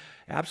it?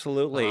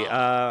 Absolutely.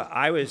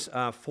 I was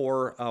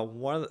for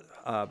one of the,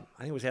 I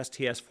think it was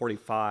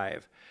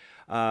STS-45.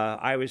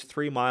 I was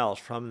 3 miles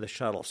from the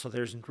shuttle, so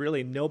there's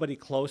really nobody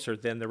closer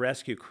than the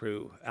rescue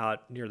crew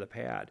out near the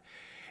pad.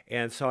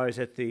 And so I was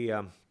at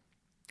the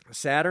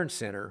Saturn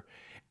Center,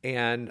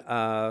 and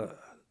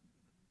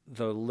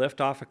the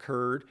liftoff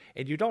occurred,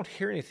 and you don't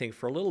hear anything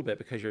for a little bit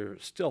because you're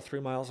still 3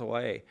 miles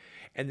away.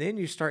 And then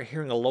you start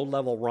hearing a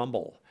low-level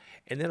rumble,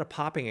 and then a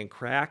popping and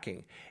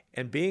cracking.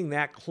 And being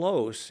that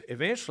close,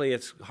 eventually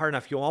it's hard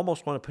enough. You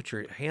almost want to put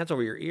your hands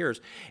over your ears,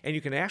 and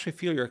you can actually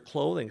feel your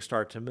clothing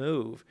start to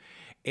move.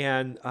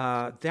 And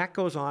that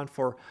goes on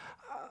for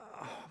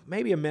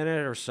maybe a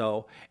minute or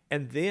so.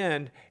 And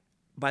then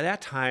by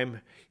that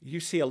time, you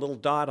see a little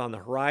dot on the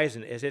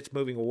horizon as it's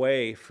moving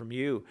away from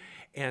you.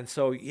 And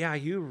so, yeah,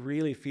 you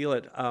really feel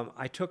it.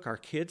 I took our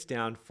kids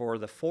down for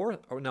the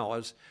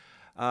 4th.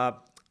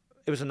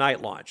 It was a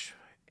night launch.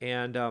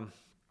 And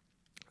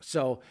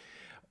so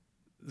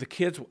the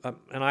kids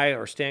and I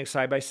are standing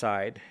side by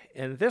side.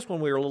 And this one,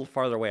 we were a little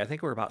farther away. I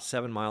think we were about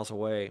 7 miles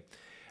away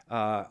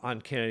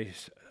on Kennedy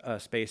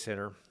Space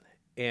Center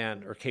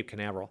or Cape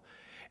Canaveral.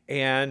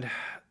 And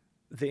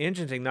the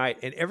engines ignite,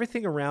 and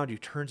everything around you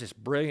turns this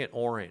brilliant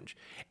orange.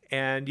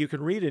 And you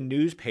can read a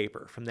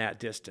newspaper from that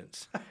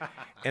distance.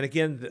 And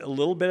again, a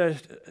little bit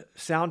of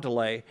sound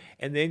delay,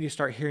 and then you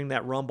start hearing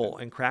that rumble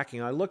and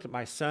cracking. I looked at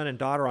my son and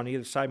daughter on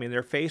either side of me, and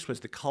their face was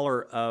the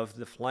color of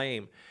the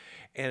flame.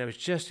 And it was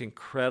just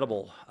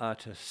incredible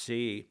to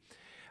see.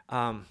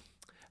 One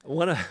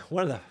of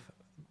the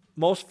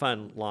most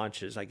fun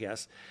launches, I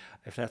guess,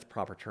 if that's the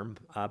proper term.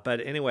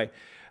 But anyway,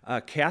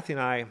 Kathy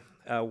and I,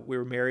 we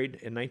were married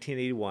in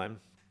 1981.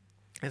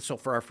 And so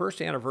for our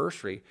first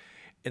anniversary,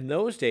 in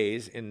those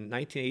days, in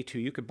 1982,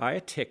 you could buy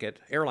a ticket,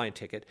 airline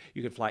ticket.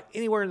 You could fly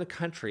anywhere in the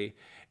country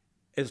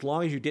as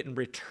long as you didn't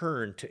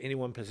return to any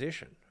one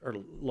position or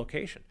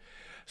location.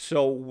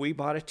 So we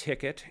bought a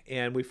ticket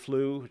and we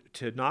flew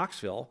to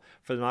Knoxville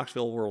for the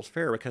Knoxville World's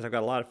Fair because I've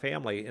got a lot of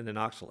family in the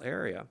Knoxville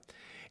area.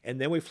 And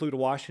then we flew to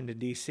Washington,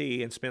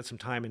 D.C. and spent some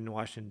time in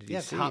Washington, D.C.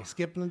 Yes, hop,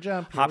 skip, and a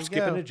jump. Hop,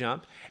 skip, and a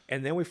jump.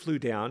 And then we flew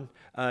down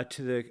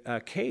to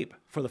the Cape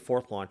for the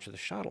fourth launch of the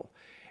shuttle.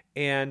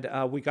 And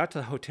we got to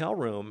the hotel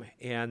room,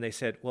 and they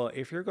said, well,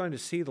 if you're going to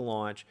see the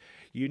launch,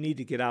 you need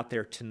to get out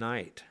there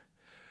tonight.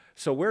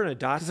 So we're in a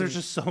Datsun. There's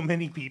just so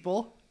many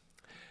people.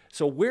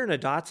 So we're in a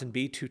Datsun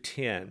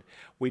B210.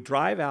 We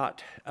drive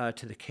out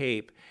to the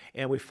Cape,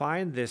 and we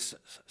find this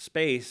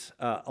space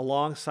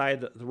alongside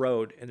the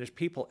road, and there's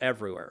people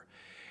everywhere.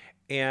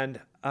 And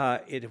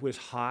it was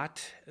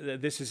hot.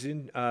 This is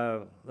in,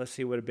 let's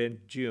see, it would have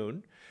been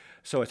June.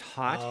 So it's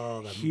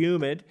hot,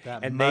 humid.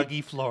 And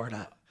muggy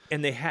Florida.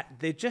 And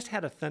they just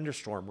had a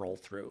thunderstorm roll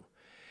through.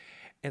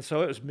 And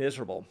so it was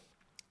miserable.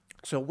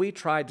 So we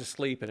tried to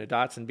sleep in a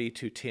Datsun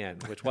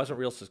B210, which wasn't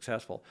real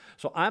successful.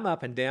 So I'm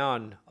up and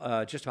down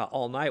just about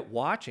all night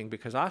watching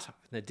because in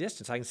the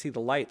distance I can see the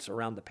lights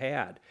around the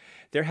pad.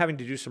 They're having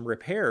to do some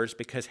repairs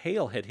because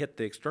hail had hit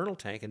the external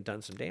tank and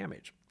done some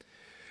damage.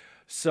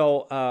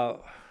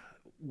 So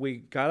we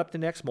got up the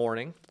next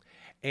morning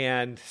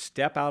and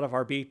step out of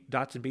our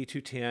Datsun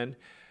B210,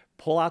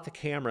 pull out the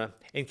camera,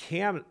 and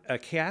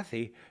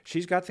Kathy,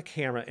 she's got the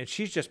camera, and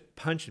she's just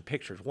punching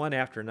pictures one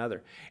after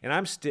another. And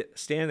I'm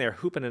standing there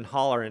hooping and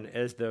hollering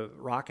as the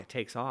rocket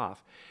takes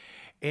off.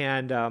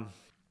 And I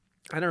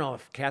don't know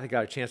if Kathy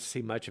got a chance to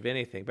see much of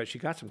anything, but she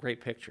got some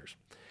great pictures.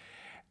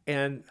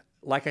 And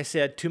like I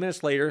said, 2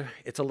 minutes later,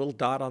 it's a little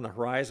dot on the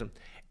horizon,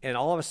 and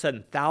all of a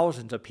sudden,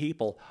 thousands of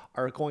people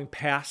are going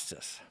past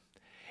us.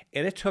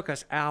 And it took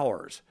us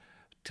hours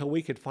till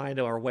we could find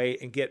our way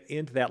and get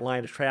into that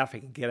line of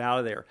traffic and get out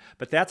of there.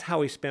 But that's how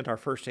we spent our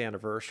first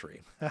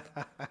anniversary.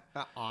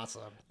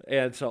 Awesome.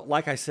 And so,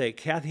 like I say,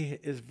 Kathy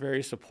is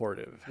very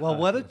supportive. Well,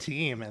 what a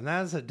team. And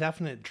that is a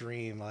definite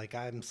dream. Like,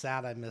 I'm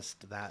sad I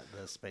missed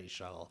the space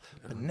shuttle.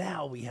 But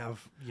now we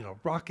have,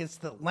 rockets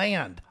that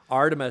land.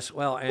 Artemis,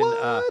 well, and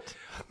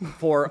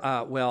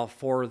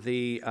for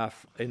the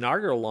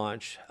inaugural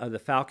launch of the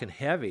Falcon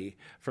Heavy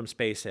from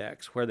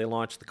SpaceX, where they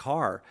launched the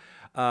car,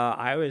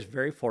 I was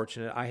very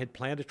fortunate. I had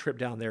planned a trip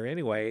down there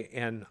anyway,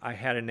 and I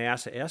had a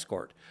NASA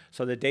escort.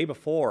 So the day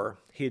before,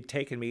 he had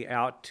taken me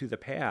out to the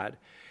pad,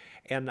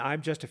 and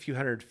I'm just a few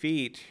hundred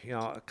feet,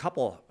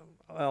 probably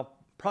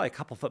a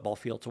couple football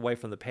fields away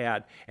from the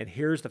pad, and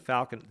here's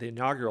the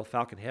inaugural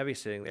Falcon Heavy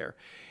sitting there.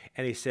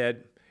 And he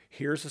said,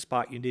 here's the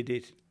spot you need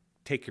to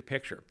take your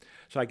picture.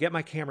 So I get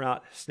my camera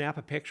out, snap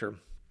a picture,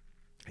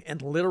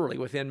 and literally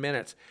within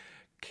minutes,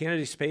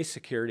 Kennedy Space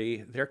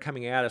Security, they're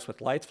coming at us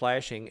with lights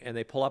flashing, and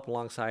they pull up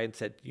alongside and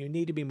said, you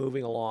need to be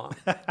moving along.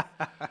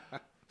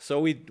 So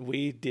we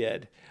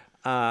did.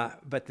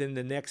 But then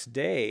the next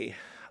day,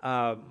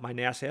 my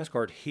NASA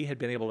escort, he had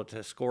been able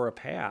to score a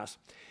pass,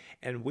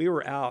 and we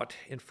were out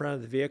in front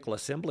of the vehicle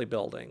assembly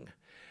building,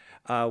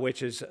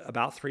 which is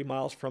about 3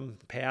 miles from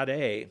Pad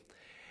A.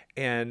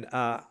 And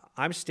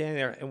I'm standing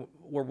there, and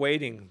we're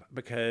waiting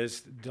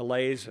because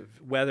delays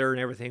of weather and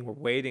everything, we're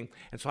waiting.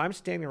 And so I'm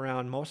standing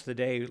around most of the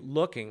day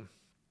looking,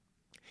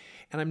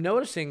 and I'm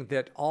noticing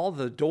that all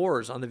the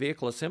doors on the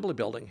vehicle assembly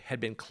building had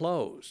been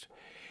closed,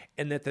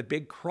 and that the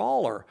big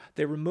crawler,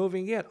 they were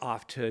moving it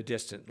off to a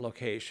distant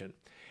location.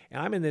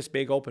 And I'm in this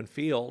big open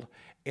field,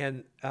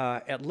 and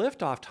at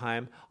liftoff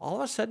time, all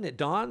of a sudden it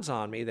dawns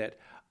on me that,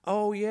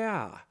 oh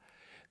yeah,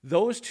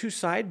 those two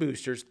side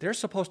boosters, they're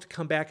supposed to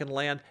come back and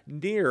land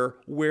near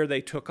where they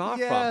took off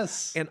from.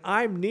 And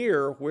I'm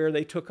near where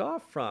they took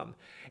off from.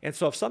 And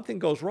so if something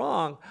goes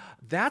wrong,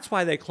 that's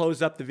why they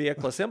closed up the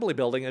vehicle assembly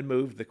building and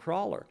moved the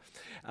crawler.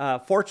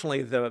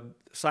 Fortunately, the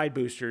side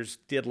boosters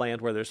did land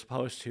where they're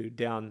supposed to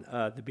down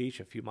the beach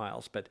a few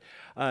miles. But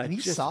and you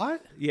saw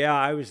it? Yeah,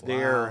 I was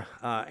there.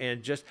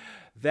 And just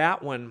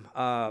that one,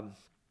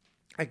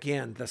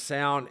 again, the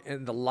sound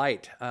and the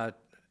light,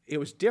 it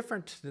was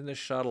different than the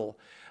shuttle.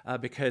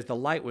 Because the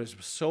light was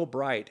so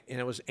bright and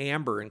it was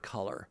amber in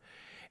color.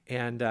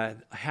 And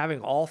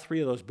having all three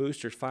of those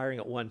boosters firing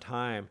at one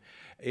time,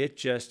 it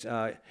just,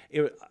 I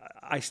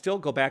still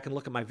go back and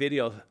look at my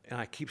video and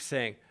I keep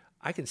saying,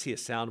 I can see a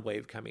sound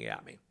wave coming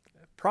at me.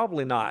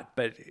 Probably not,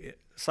 but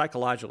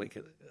psychologically,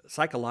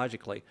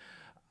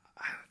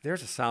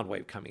 there's a sound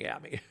wave coming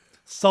at me.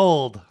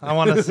 Sold. I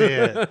want to see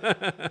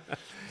it.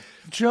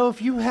 Joe,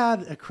 if you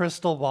had a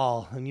crystal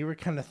ball and you were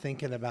kind of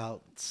thinking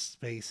about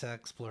space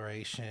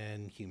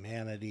exploration,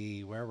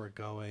 humanity, where we're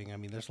going, I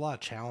mean, there's a lot of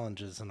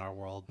challenges in our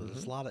world, but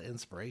there's a lot of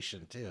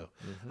inspiration too.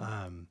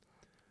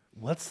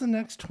 What's the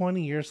next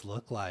 20 years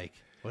look like?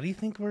 What do you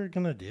think we're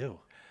going to do?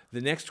 The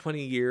next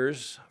 20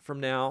 years from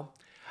now,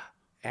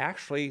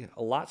 actually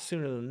a lot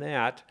sooner than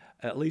that,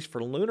 at least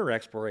for lunar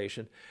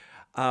exploration,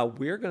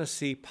 we're going to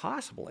see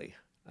possibly,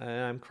 and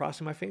I'm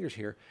crossing my fingers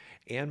here,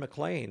 Anne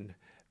McClain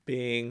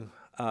being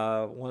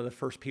one of the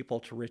first people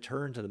to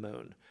return to the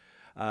moon.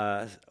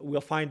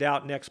 We'll find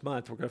out next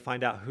month. We're going to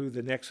find out who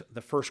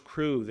the first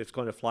crew that's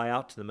going to fly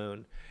out to the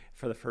moon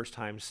for the first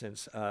time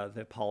since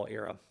the Apollo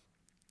era.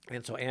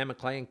 And so Anne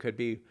McClain could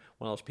be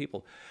one of those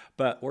people.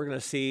 But we're going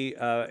to see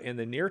in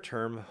the near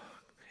term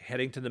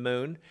heading to the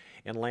moon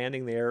and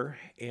landing there.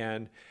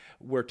 And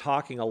we're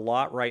talking a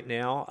lot right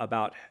now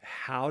about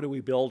how do we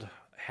build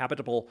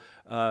habitable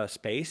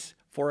space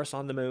for us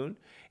on the moon.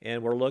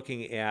 And we're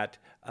looking at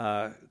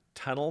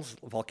tunnels,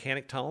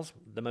 volcanic tunnels.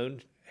 The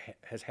moon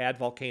has had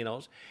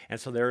volcanoes. And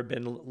so there have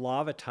been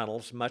lava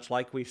tunnels, much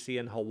like we see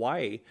in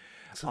Hawaii.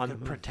 So it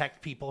could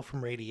protect people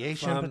from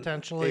radiation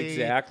potentially.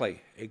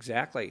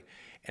 Exactly.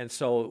 And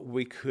so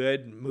we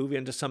could move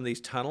into some of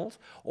these tunnels,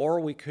 or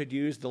we could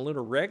use the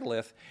lunar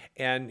regolith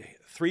and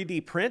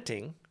 3D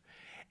printing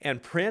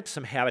and print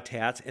some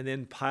habitats and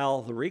then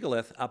pile the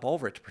regolith up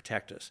over it to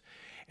protect us.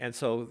 And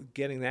so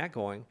getting that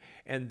going.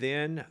 And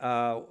then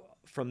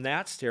from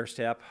that stair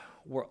step,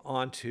 we're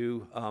on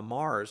to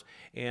Mars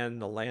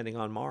and the landing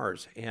on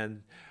Mars.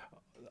 And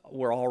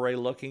we're already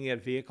looking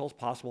at vehicles,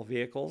 possible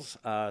vehicles.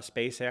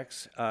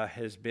 SpaceX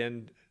has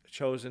been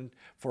chosen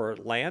for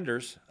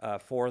landers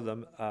for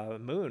the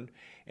moon.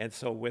 And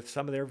so with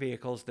some of their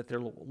vehicles that they're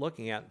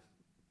looking at,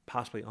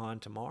 possibly on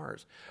to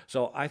Mars.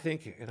 So I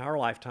think in our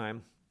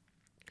lifetime,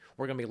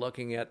 we're going to be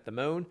looking at the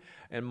moon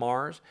and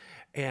Mars.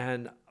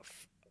 And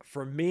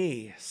for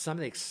me, some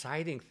of the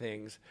exciting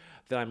things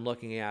that I'm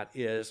looking at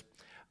is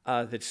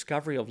the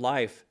discovery of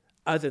life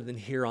other than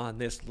here on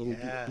this little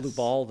blue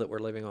ball that we're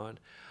living on.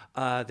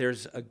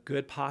 There's a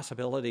good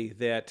possibility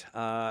that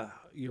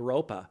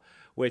Europa,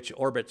 which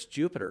orbits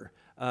Jupiter,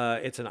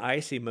 it's an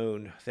icy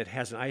moon that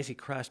has an icy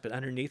crust, but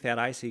underneath that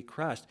icy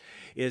crust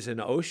is an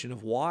ocean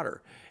of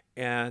water,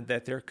 and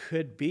that there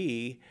could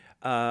be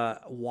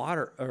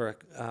water or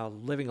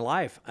living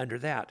life under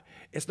that.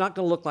 It's not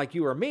going to look like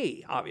you or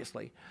me,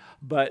 obviously,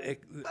 but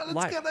it's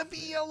going to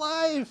be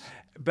alive.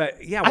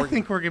 But yeah, I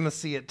think we're going to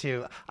see it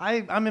too.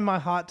 I'm in my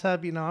hot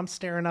tub, I'm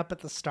staring up at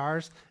the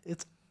stars.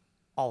 It's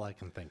all I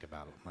can think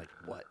about. I'm like,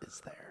 what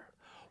is there?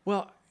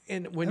 Well,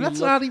 and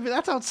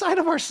that's outside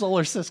of our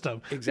solar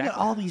system. Exactly. We got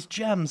all these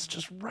gems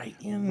just right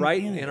in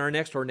our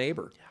next door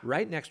neighbor. Yeah.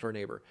 Right next door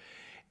neighbor.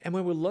 And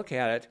when we look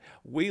at it,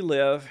 we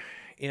live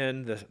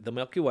in the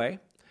Milky Way,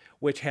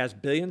 which has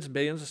billions and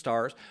billions of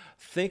stars.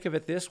 Think of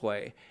it this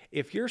way.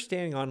 If you're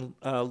standing on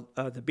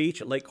the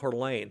beach at Lake Coeur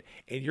d'Alene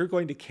and you're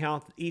going to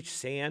count each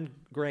sand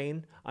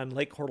grain on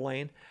Lake Coeur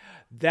d'Alene,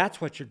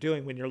 that's what you're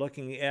doing when you're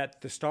looking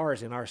at the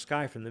stars in our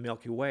sky from the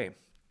Milky Way.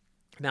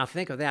 Now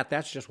think of that.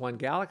 That's just one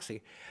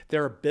galaxy.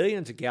 There are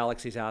billions of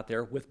galaxies out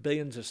there with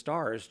billions of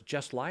stars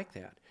just like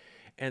that.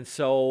 And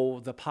so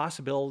the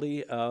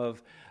possibility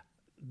of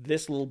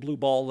this little blue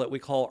ball that we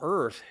call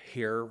Earth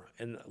here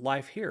and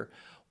life here,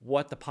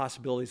 what the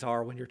possibilities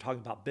are when you're talking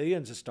about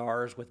billions of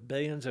stars with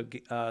billions of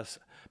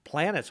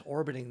planets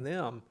orbiting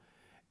them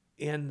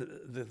in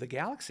the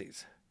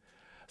galaxies.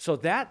 So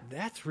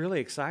that's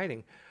really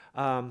exciting.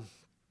 And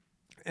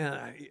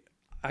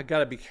I got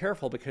to be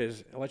careful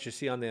because what you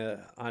see on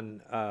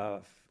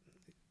the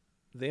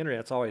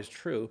internet's always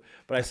true.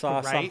 But I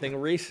saw something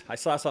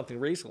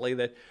recently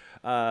that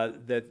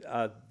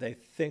they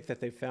think that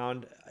they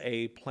found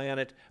a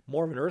planet,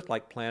 more of an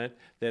Earth-like planet,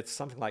 that's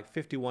something like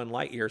 51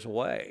 light years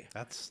away.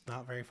 That's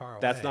not very far away.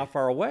 That's not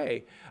far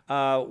away.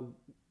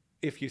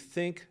 If you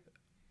think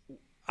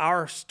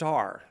our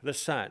star, the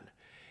sun,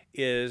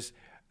 is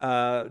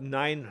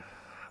 9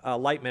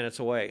 light minutes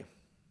away.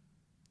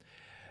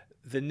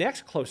 The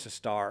next closest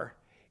star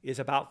is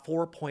about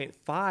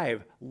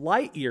 4.5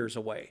 light years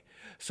away.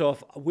 So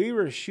if we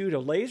were to shoot a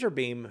laser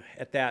beam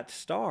at that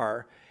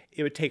star,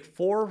 it would take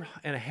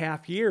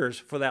 4.5 years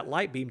for that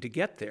light beam to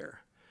get there.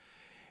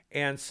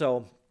 And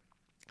so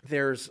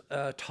there's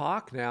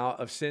talk now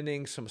of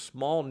sending some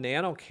small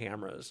nano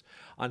cameras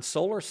on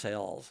solar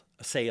sails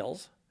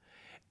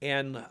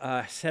and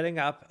setting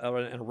up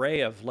an array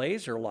of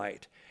laser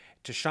light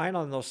to shine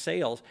on those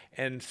sails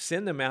and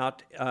send them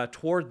out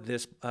toward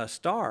this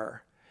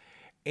star.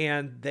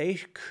 And they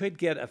could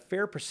get a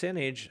fair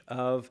percentage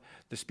of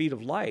the speed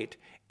of light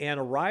and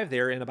arrive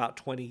there in about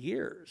 20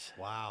 years.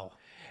 Wow.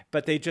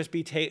 But they'd just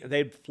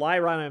they'd fly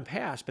around and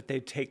pass, but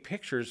they'd take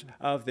pictures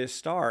of this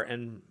star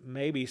and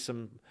maybe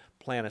some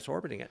planets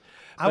orbiting it.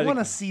 I want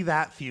to see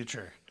that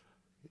future.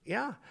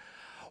 Yeah.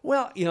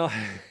 Well,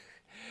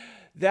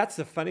 that's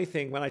the funny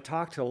thing. When I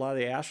talk to a lot of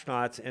the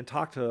astronauts and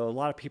talk to a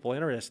lot of people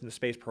interested in the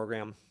space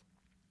program,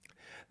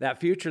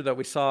 that future that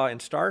we saw in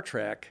Star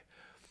Trek,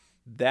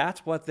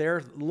 that's what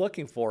they're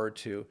looking forward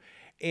to.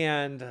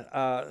 And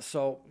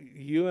so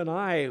you and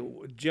I,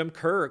 Jim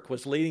Kirk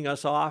was leading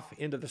us off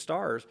into the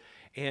stars.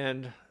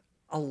 And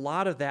a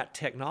lot of that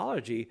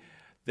technology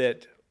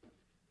that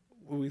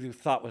we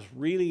thought was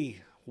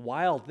really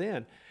wild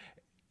then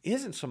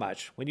isn't so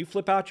much. When you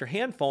flip out your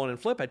hand phone and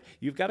flip it,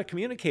 you've got a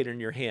communicator in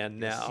your hand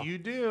now. Yes, you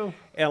do.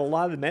 And a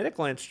lot of the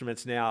medical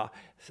instruments now,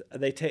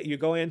 you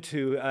go in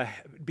to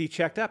be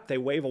checked up. They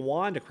wave a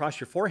wand across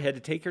your forehead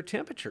to take your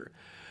temperature.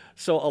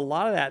 So a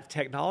lot of that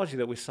technology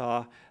that we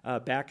saw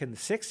back in the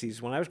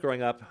 60s when I was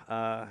growing up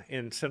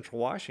in Central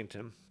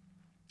Washington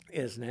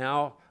is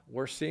now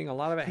we're seeing a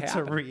lot of it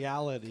happen. It's a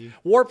reality.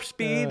 Warp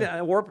speed,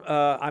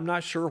 I'm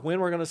not sure when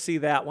we're going to see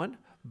that one,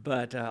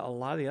 but a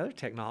lot of the other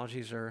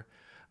technologies are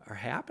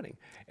happening.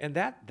 And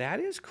that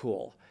is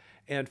cool.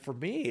 And for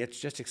me, it's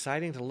just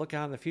exciting to look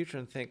out in the future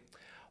and think,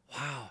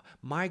 wow,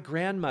 my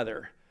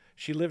grandmother,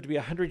 she lived to be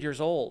 100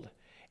 years old.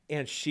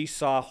 And she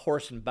saw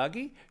horse and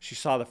buggy. She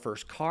saw the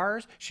first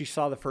cars. She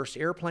saw the first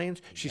airplanes.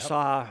 She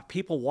saw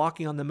people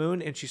walking on the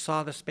moon, and she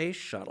saw the space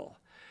shuttle.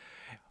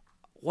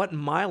 What in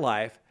my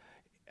life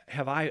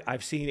have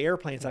I've seen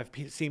airplanes. I've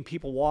seen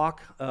people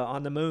walk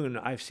on the moon.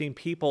 I've seen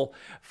people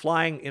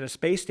flying in a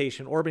space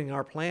station orbiting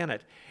our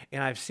planet.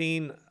 And I've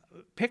seen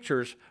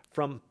pictures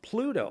from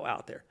Pluto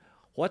out there.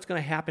 What's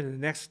going to happen in the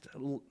next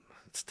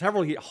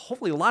several years,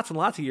 hopefully lots and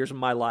lots of years of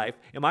my life,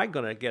 am I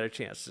going to get a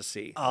chance to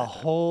see? A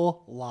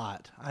whole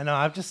lot. I know.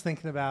 I'm just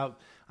thinking about,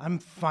 I'm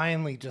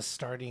finally just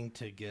starting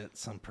to get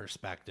some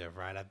perspective,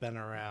 right? I've been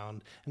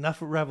around enough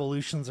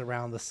revolutions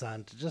around the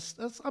sun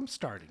to I'm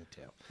starting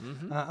to.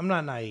 Mm-hmm. I'm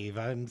not naive.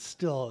 I'm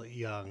still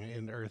young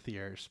in Earth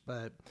years,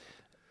 but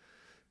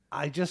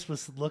I just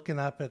was looking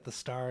up at the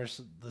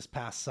stars this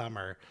past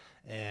summer,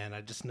 and I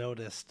just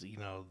noticed,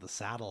 the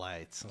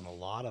satellites and a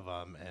lot of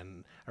them.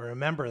 And I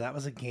remember that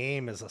was a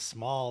game as a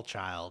small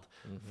child,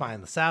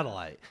 find the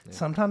satellite. Yeah.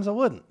 Sometimes I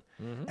wouldn't.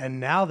 Mm-hmm. And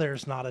now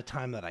there's not a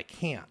time that I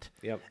can't.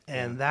 Yep.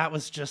 And that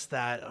was just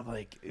that,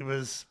 it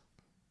was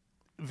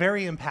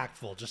very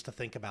impactful just to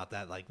think about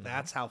that.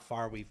 That's how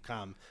far we've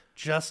come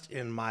just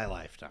in my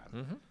lifetime.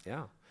 Mm-hmm.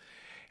 Yeah.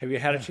 Have you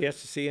had a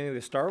chance to see any of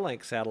the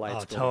Starlink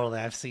satellites? Oh, totally.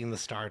 I've seen the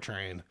Star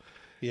Train.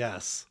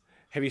 Yes.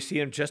 Have you seen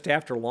them just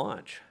after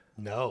launch?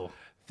 No.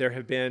 There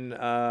have been,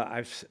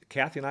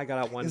 Kathy and I got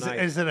out one night.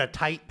 Is it a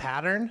tight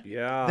pattern?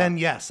 Yeah. Then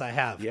yes, I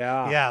have.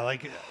 Yeah. Yeah,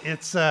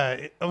 it's,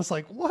 I was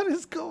like, what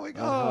is going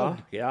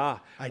on? Yeah.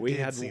 I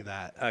did see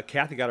that.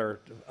 Kathy got her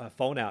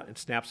phone out and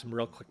snapped some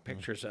real quick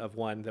pictures of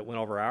one that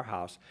went over our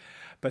house.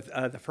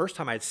 But the first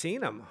time I'd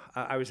seen them,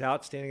 I was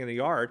out standing in the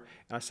yard,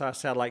 and I saw a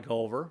satellite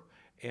go over,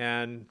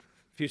 and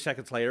a few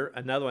seconds later,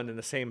 another one in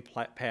the same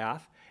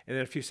path, and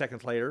then a few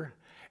seconds later,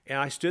 and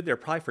I stood there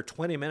probably for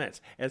 20 minutes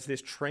as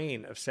this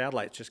train of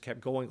satellites just kept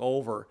going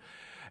over.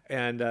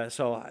 And it's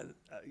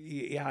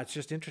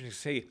just interesting to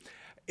see.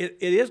 It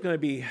is going to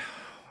be,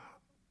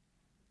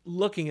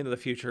 looking into the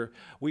future,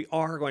 we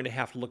are going to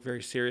have to look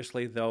very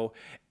seriously, though,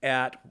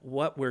 at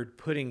what we're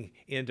putting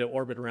into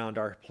orbit around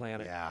our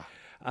planet.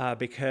 Yeah.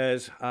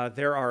 Because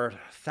there are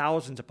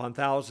thousands upon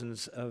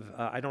thousands of,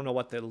 I don't know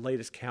what the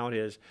latest count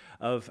is,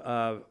 of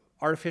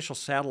artificial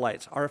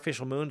satellites,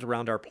 artificial moons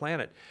around our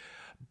planet.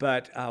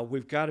 But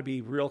we've got to be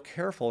real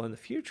careful in the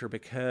future,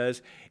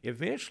 because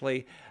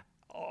eventually,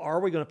 are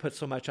we going to put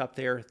so much up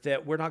there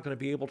that we're not going to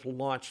be able to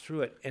launch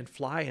through it and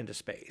fly into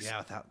space? Yeah,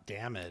 without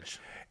damage.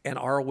 And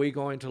are we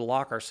going to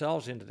lock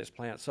ourselves into this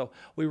planet? So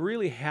we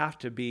really have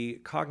to be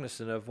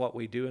cognizant of what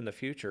we do in the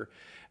future,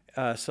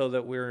 so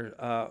that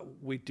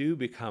we do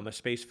become a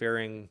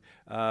spacefaring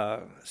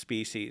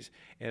species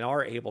and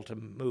are able to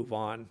move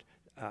on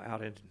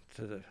out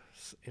into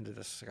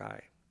the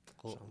sky.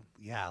 Well,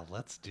 yeah,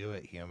 let's do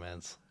it,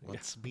 humans.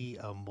 Let's be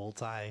a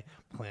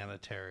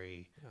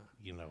multi-planetary,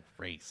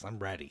 race. I'm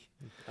ready.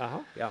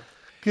 Yeah.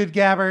 Good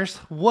gabbers.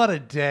 What a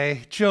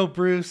day. Joe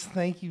Bruce,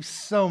 thank you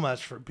so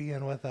much for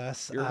being with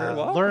us. You're very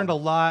welcome. Learned a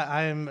lot.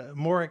 I'm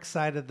more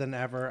excited than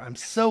ever. I'm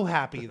so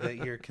happy that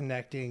you're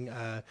connecting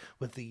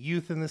with the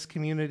youth in this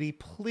community.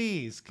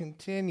 Please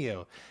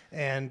continue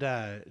and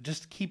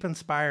just keep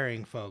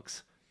inspiring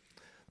folks.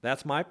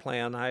 That's my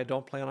plan. I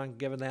don't plan on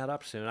giving that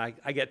up soon.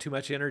 I get too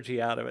much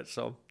energy out of it,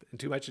 and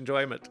too much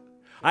enjoyment.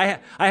 I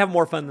have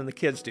more fun than the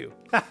kids do.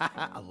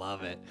 I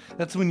love it.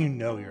 That's when you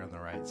know you're in the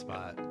right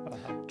spot.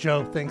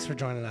 Joe, thanks for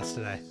joining us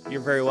today.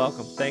 You're very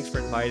welcome. Thanks for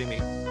inviting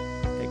me.